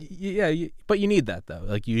but you need that though.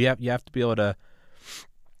 Like you have to be able to,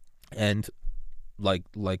 and like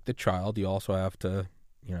the child, you also have to.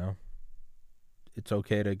 It's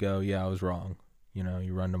okay to go, yeah, I was wrong.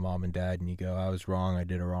 You run to mom and dad and you go, I was wrong, I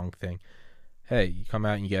did a wrong thing. Hey, you come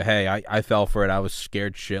out and you go, hey, I fell for it. I was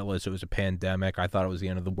scared shitless. It was a pandemic. I thought it was the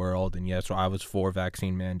end of the world. And yes, I was for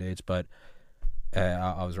vaccine mandates, but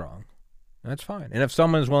I was wrong. That's fine. And if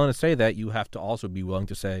someone's willing to say that, you have to also be willing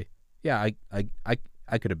to say, yeah,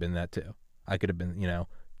 I could have been that too. I could have been,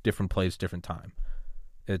 different place, different time.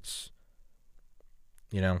 It's,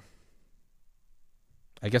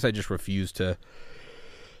 I guess I just refuse to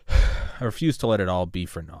let it all be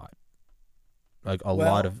for naught. Like a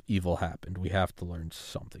lot of evil happened. We have to learn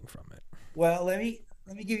something from it. Well, let me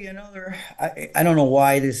give you another. I don't know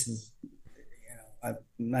why this is. I'm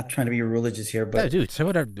not trying to be religious here, but yeah, dude, say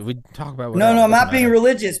whatever. We talk about whatever. No, I'm not being matter.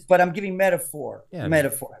 religious, but I'm giving metaphor. Yeah,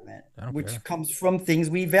 metaphor, man, which care. Comes from things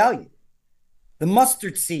we value. The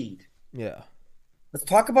mustard seed. Yeah. Let's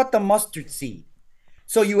talk about the mustard seed.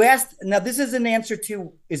 So you asked. Now, this is an answer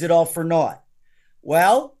to: is it all for naught?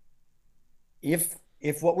 Well, if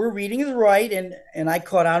what we're reading is right, and I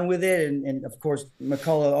caught on with it, and of course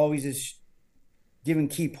McCullough always is giving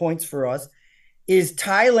key points for us, is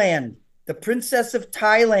Thailand, the princess of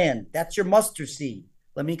Thailand. That's your mustard seed.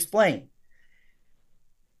 Let me explain.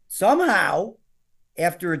 Somehow,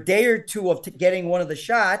 after a day or two of getting one of the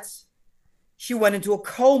shots, she went into a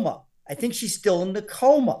coma. I think she's still in the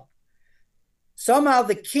coma. Somehow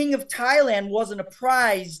the king of Thailand wasn't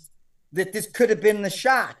apprised that this could have been the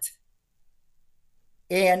shot.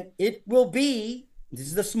 And it will be, this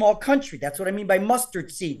is a small country. That's what I mean by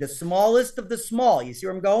mustard seed, the smallest of the small. You see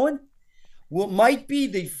where I'm going? Well, might be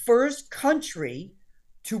the first country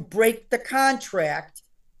to break the contract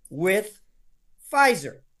with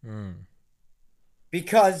Pfizer.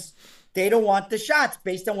 Because they don't want the shots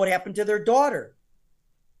based on what happened to their daughter.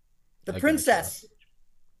 The princess.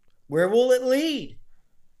 Where will it lead?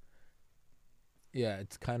 Yeah,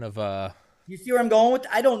 it's kind of You see where I'm going with?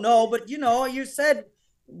 I don't know, but you said,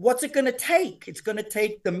 what's it going to take? It's going to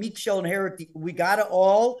take the meek shall inherit. We got to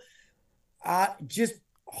all just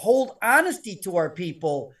hold honesty to our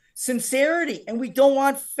people, sincerity, and we don't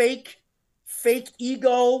want fake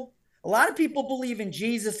ego. A lot of people believe in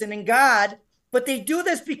Jesus and in God, But they do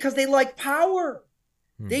this because they like power.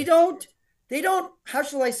 They Hmm. don't, they don't, how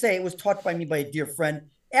shall I say, it was taught by me by a dear friend,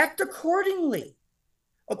 act accordingly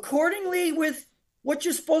with what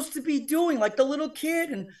you're supposed to be doing, like the little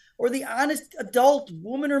kid and or the honest adult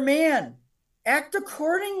woman or man. Act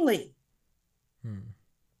accordingly. Hmm.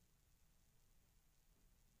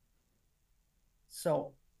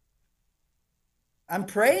 So I'm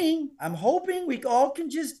praying, I'm hoping we all can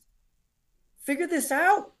just figure this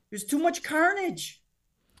out. There's too much carnage.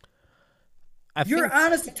 I Your think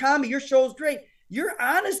honesty, Tommy, your show is great. Your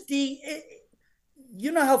honesty,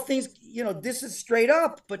 you know how things, this is straight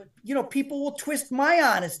up, but, people will twist my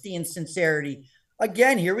honesty and sincerity.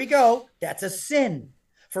 Again, here we go. That's a sin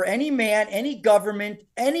for any man, any government,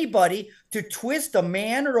 anybody to twist a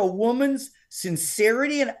man or a woman's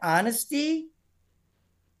sincerity and honesty.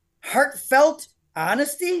 Heartfelt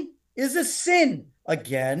honesty is a sin.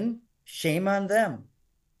 Again, shame on them.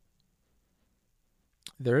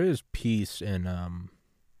 there is peace in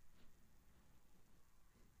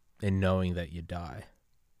knowing that you die.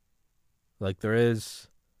 Like there is,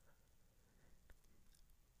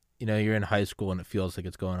 you're in high school and it feels like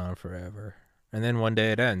it's going on forever. And then one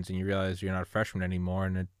day it ends and you realize you're not a freshman anymore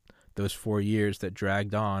and those 4 years that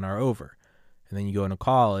dragged on are over. And then you go into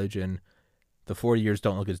college and the 4 years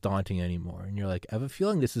don't look as daunting anymore. And you're like, I have a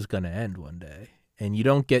feeling this is going to end one day. And you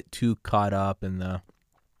don't get too caught up in the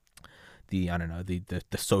I don't know,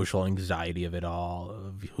 the social anxiety of it all,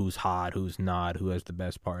 of who's hot, who's not, who has the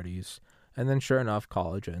best parties. And then sure enough,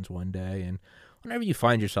 college ends one day. And whenever you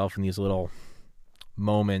find yourself in these little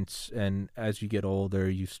moments, and as you get older,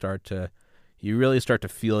 you really start to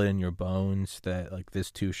feel it in your bones that like this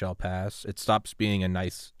too shall pass. It stops being a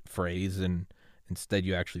nice phrase and instead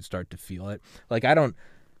you actually start to feel it. Like I don't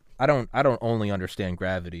only understand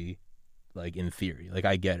gravity like in theory. Like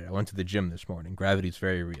I get it. I went to the gym this morning. Gravity's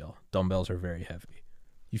very real. Dumbbells are very heavy.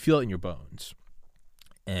 You feel it in your bones.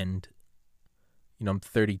 And I'm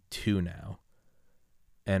 32 now,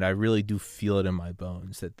 and I really do feel it in my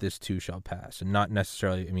bones that this too shall pass. And not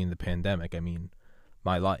necessarily, I mean, the pandemic, I mean,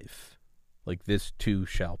 my life. Like, this too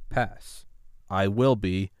shall pass. I will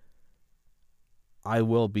be, I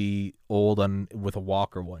will be old with a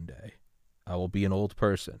walker one day. I will be an old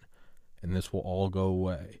person, and this will all go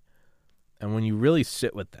away. And when you really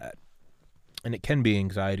sit with that, and it can be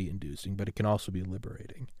anxiety inducing, but it can also be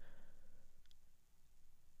liberating,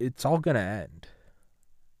 it's all going to end.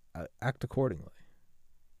 Act accordingly.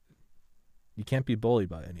 You can't be bullied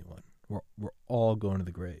by anyone. We're all going to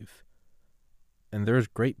the grave, and there's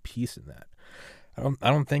great peace in that. I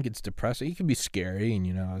don't think it's depressing. It can be scary,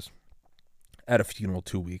 and I was at a funeral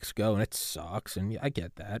 2 weeks ago, and it sucks, and I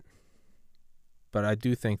get that. But I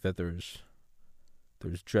do think that there's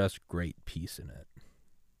just great peace in it,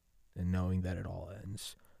 and knowing that it all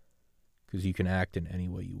ends, because you can act in any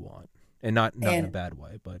way you want, and not in a And bad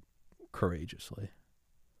way, but courageously.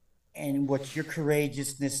 and what your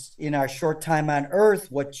courageousness in our short time on earth,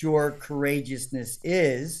 what your courageousness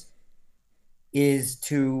is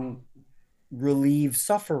to relieve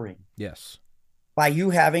suffering Yes. by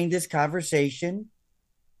you having this conversation,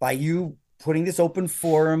 by you putting this open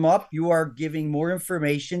forum up. You are giving more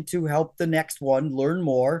information to help the next one learn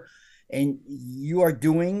more, and you are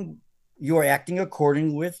acting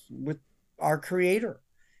according with our creator.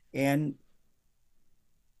 And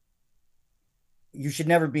you should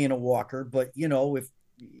never be in a walker, but if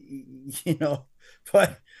you know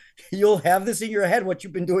but you'll have this in your head what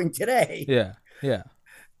you've been doing today. Yeah. Yeah.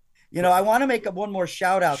 I want to make one more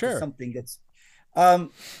shout out to Sure. something that's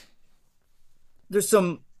um there's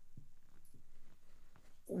some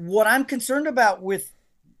what I'm concerned about with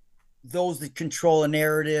those that control a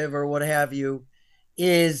narrative or what have you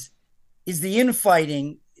is the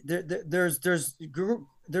infighting. There's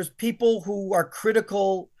people who are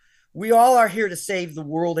critical. We all are here to save the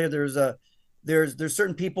world. There's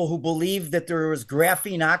certain people who believe that there was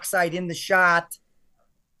graphene oxide in the shot.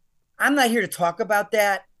 I'm not here to talk about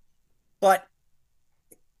that, but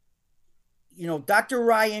Dr.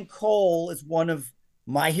 Ryan Cole is one of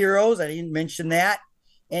my heroes. I didn't mention that.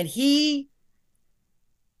 And he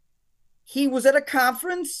was at a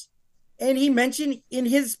conference and he mentioned in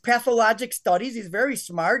his pathologic studies, he's very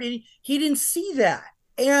smart, and he didn't see that.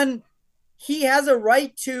 And he has a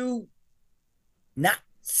right to not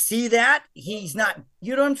see that. He's not,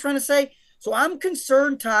 you know what I'm trying to say? So I'm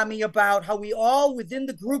concerned, Tommy, about how we all within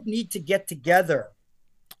the group need to get together.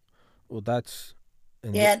 Well, that's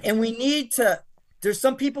and And we need to, there's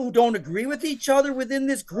some people who don't agree with each other within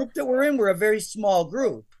this group that we're in. We're a very small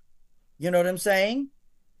group. You know what I'm saying?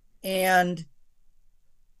 And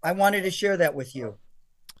I wanted to share that with you.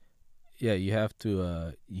 Yeah, you have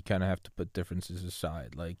to. You kind of have to put differences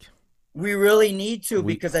aside. Like We really need to,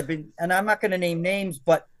 we, because and I'm not going to name names,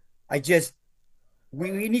 but I just,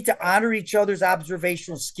 we need to honor each other's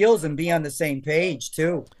observational skills and be on the same page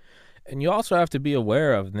too. and you also have to be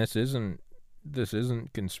aware of. And this isn't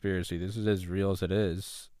conspiracy. This is as real as it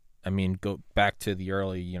is. I mean, go back to the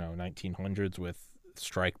early 1900s with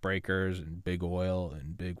strike breakers and big oil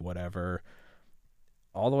and big whatever,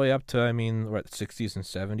 all the way up to, I mean, what, 60s and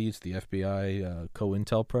 70s, the FBI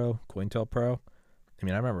COINTELPRO. I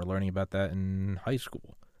mean, I remember learning about that in high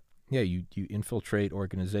school. Yeah, you infiltrate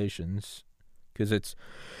organizations because it's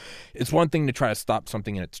one thing to try to stop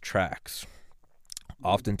something in its tracks.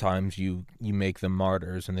 Oftentimes you make them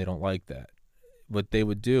martyrs and they don't like that. What they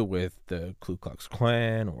would do with the Ku Klux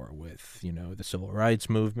Klan or with, the civil rights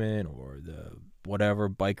movement or the whatever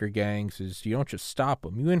biker gangs is you don't just stop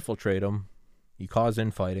them, you infiltrate them, you cause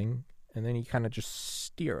infighting, and then you kind of just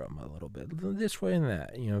steer them a little bit this way and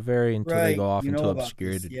that, very until they go Right. off You into know about this.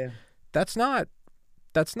 obscurity. Yeah. That's not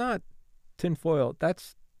tinfoil.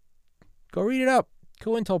 That's go read it up.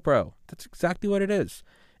 COINTELPRO. That's exactly what it is.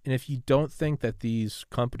 And if you don't think that these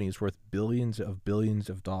companies worth billions of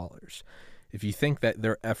dollars, if you think that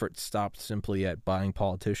their efforts stopped simply at buying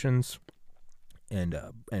politicians and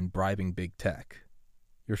bribing big tech,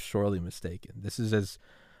 you're sorely mistaken. This is as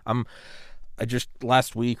I'm. I just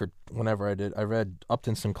last week or whenever I read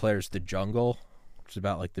Upton Sinclair's The Jungle, which is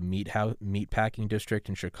about like the meat packing district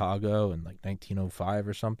in Chicago in like 1905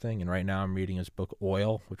 or something. And right now I'm reading his book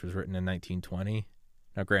Oil, which was written in 1920.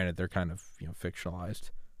 Now, granted, they're kind of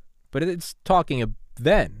fictionalized, but it's talking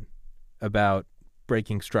then about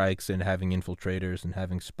breaking strikes and having infiltrators and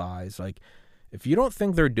having spies. Like, if you don't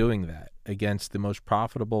think they're doing that against the most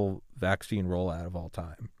profitable vaccine rollout of all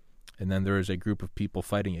time, and then there is a group of people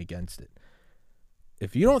fighting against it,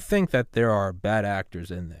 if you don't think that there are bad actors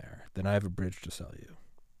in there, then I have a bridge to sell you.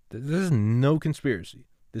 This is no conspiracy.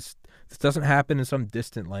 This doesn't happen in some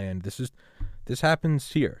distant land. This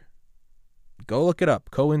happens here. Go look it up.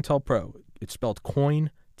 COINTELPRO. It's spelled coin,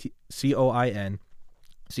 COIN,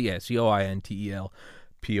 COINTELPRO.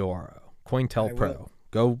 I will. COINTELPRO.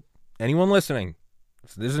 Go. Anyone listening?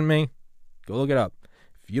 This isn't me. Go look it up.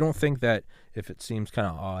 If you don't think that, if it seems kind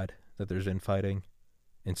of odd that there's infighting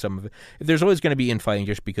in some of it, if there's always going to be infighting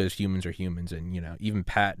just because humans are humans, and even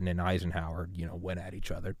Patton and Eisenhower went at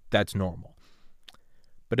each other, that's normal.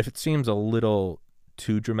 But if it seems a little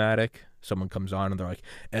too dramatic, someone comes on and they're like,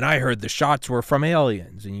 and I heard the shots were from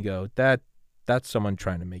aliens, and you go, that's someone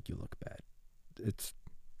trying to make you look bad.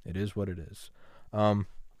 It is what it is.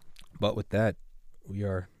 But with that, we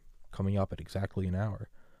are coming up at exactly an hour.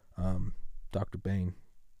 Dr. Bain,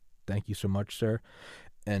 thank you so much, sir.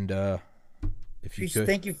 And if you could,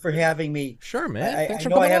 Thank you for having me. sure, man. Thanks I for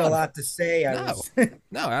know I coming had a on. lot to say. I No, was.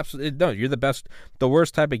 no, absolutely no. You're the best. The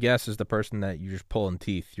worst type of guest is the person that you're just pulling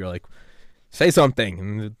teeth. You're like, say something.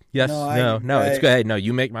 And yes, No, no. It's good. Hey, no,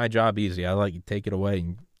 you make my job easy. I like you. Take it away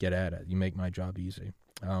and get at it. You make my job easy.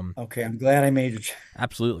 Okay, I'm glad I made it.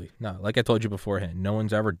 Absolutely. No, like I told you beforehand, no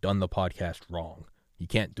one's ever done the podcast wrong. You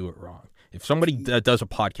can't do it wrong. If somebody does a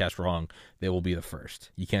podcast wrong, they will be the first.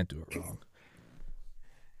 You can't do it wrong.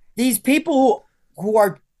 These people who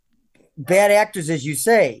are bad actors, as you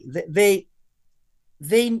say, they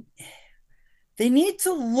they need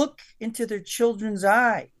to look into their children's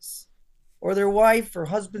eyes or their wife or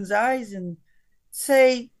husband's eyes and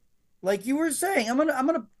say, like you were saying, I'm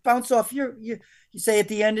gonna bounce off you say at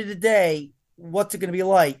the end of the day, what's it gonna be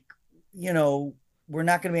like? We're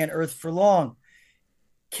not gonna be on Earth for long.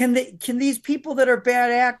 Can these people that are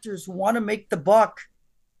bad actors who want to make the buck,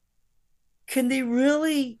 can they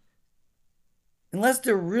really, unless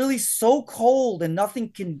they're really so cold and nothing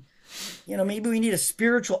can, maybe we need a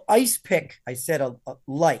spiritual ice pick. I said a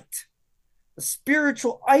light, a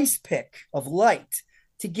spiritual ice pick of light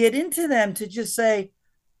to get into them to just say,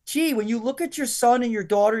 gee, when you look at your son and your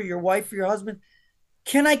daughter, your wife or your husband,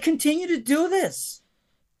 can I continue to do this?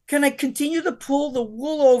 Can I continue to pull the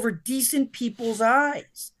wool over decent people's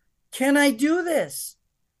eyes? Can I do this?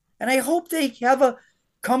 And I hope they have a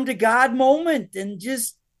come to God moment and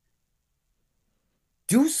just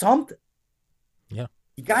do something. Yeah.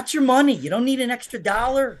 You got your money. You don't need an extra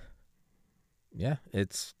dollar. Yeah.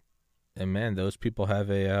 And man, those people have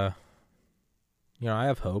a, I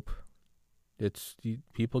have hope.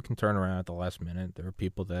 People can turn around at the last minute. There are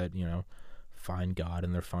people that, find God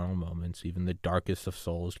in their final moments. Even the darkest of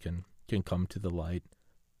souls can come to the light.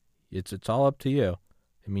 It's all up to you.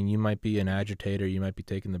 I mean, you might be an agitator. You might be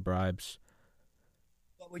taking the bribes.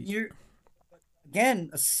 But when you're,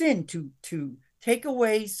 again, a sin to take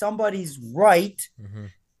away somebody's right, Mm-hmm.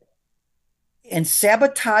 and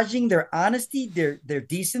sabotaging their honesty, their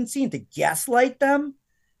decency, and to gaslight them.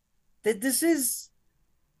 That this is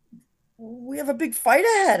we have a big fight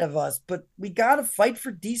ahead of us, but we got to fight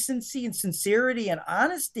for decency and sincerity and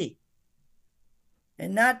honesty,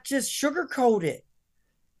 and not just sugarcoat it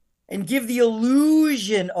and give the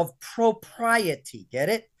illusion of propriety. Get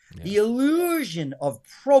it? Yeah. The illusion of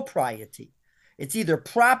propriety. It's either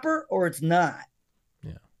proper or it's not.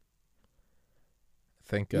 Yeah. I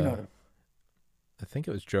think You know, I think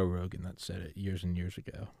it was Joe Rogan that said it years and years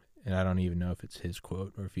ago, and I don't even know if it's his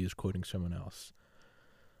quote or if he was quoting someone else.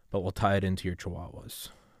 But we'll tie it into your chihuahuas,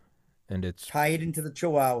 and it's tie it into the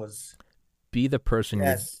chihuahuas. be the person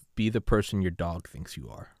Yes. your dog thinks you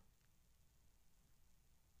are.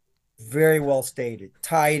 Very well stated.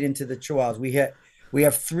 Tie it into the chihuahuas. We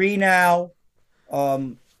have three now.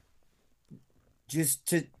 Um, just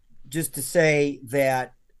to say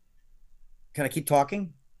that. Can I keep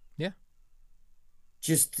talking? Yeah.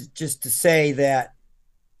 Just to say that,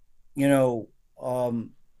 you know,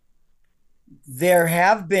 there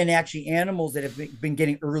have been actually animals that have been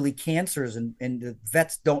getting early cancers, and the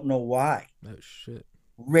vets don't know why. Oh shit.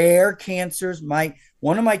 Rare cancers.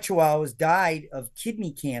 One of my chihuahuas died of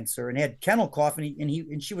kidney cancer and had kennel cough,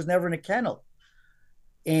 and she was never in a kennel,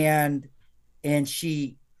 and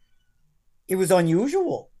she it was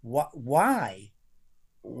unusual. Why?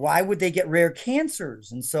 Why would they get rare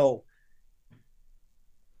cancers? And so,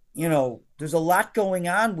 there's a lot going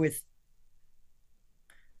on with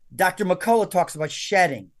Dr. McCullough talks about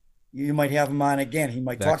shedding. You might have him on again. He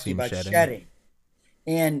might talk to you about shedding.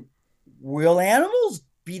 And will animals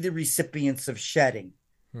be the recipients of shedding?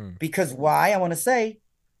 Because why? I want to say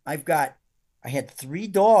I had 3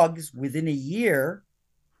 dogs within a year.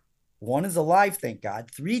 One is alive, thank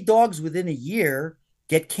God. 3 dogs within a year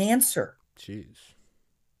get cancer. Jeez.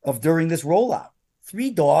 During this rollout. 3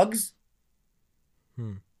 dogs.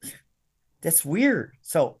 Hmm. That's weird.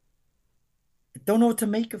 So I don't know what to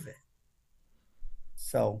make of it.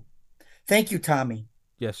 So thank you, Tommy.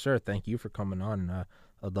 Yes, sir. Thank you for coming on.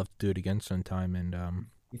 I'd love to do it again sometime. And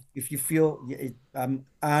if you feel I'm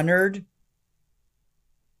honored,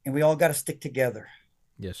 and we all got to stick together.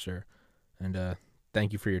 Yes, sir. And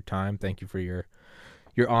thank you for your time. Thank you for your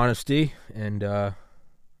honesty. And I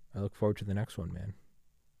look forward to the next one, man.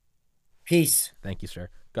 Peace. Thank you, sir.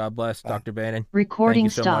 God bless. Bye. Dr. Bain. Recording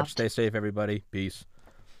Thank you so stopped. much. Stay safe, everybody. Peace.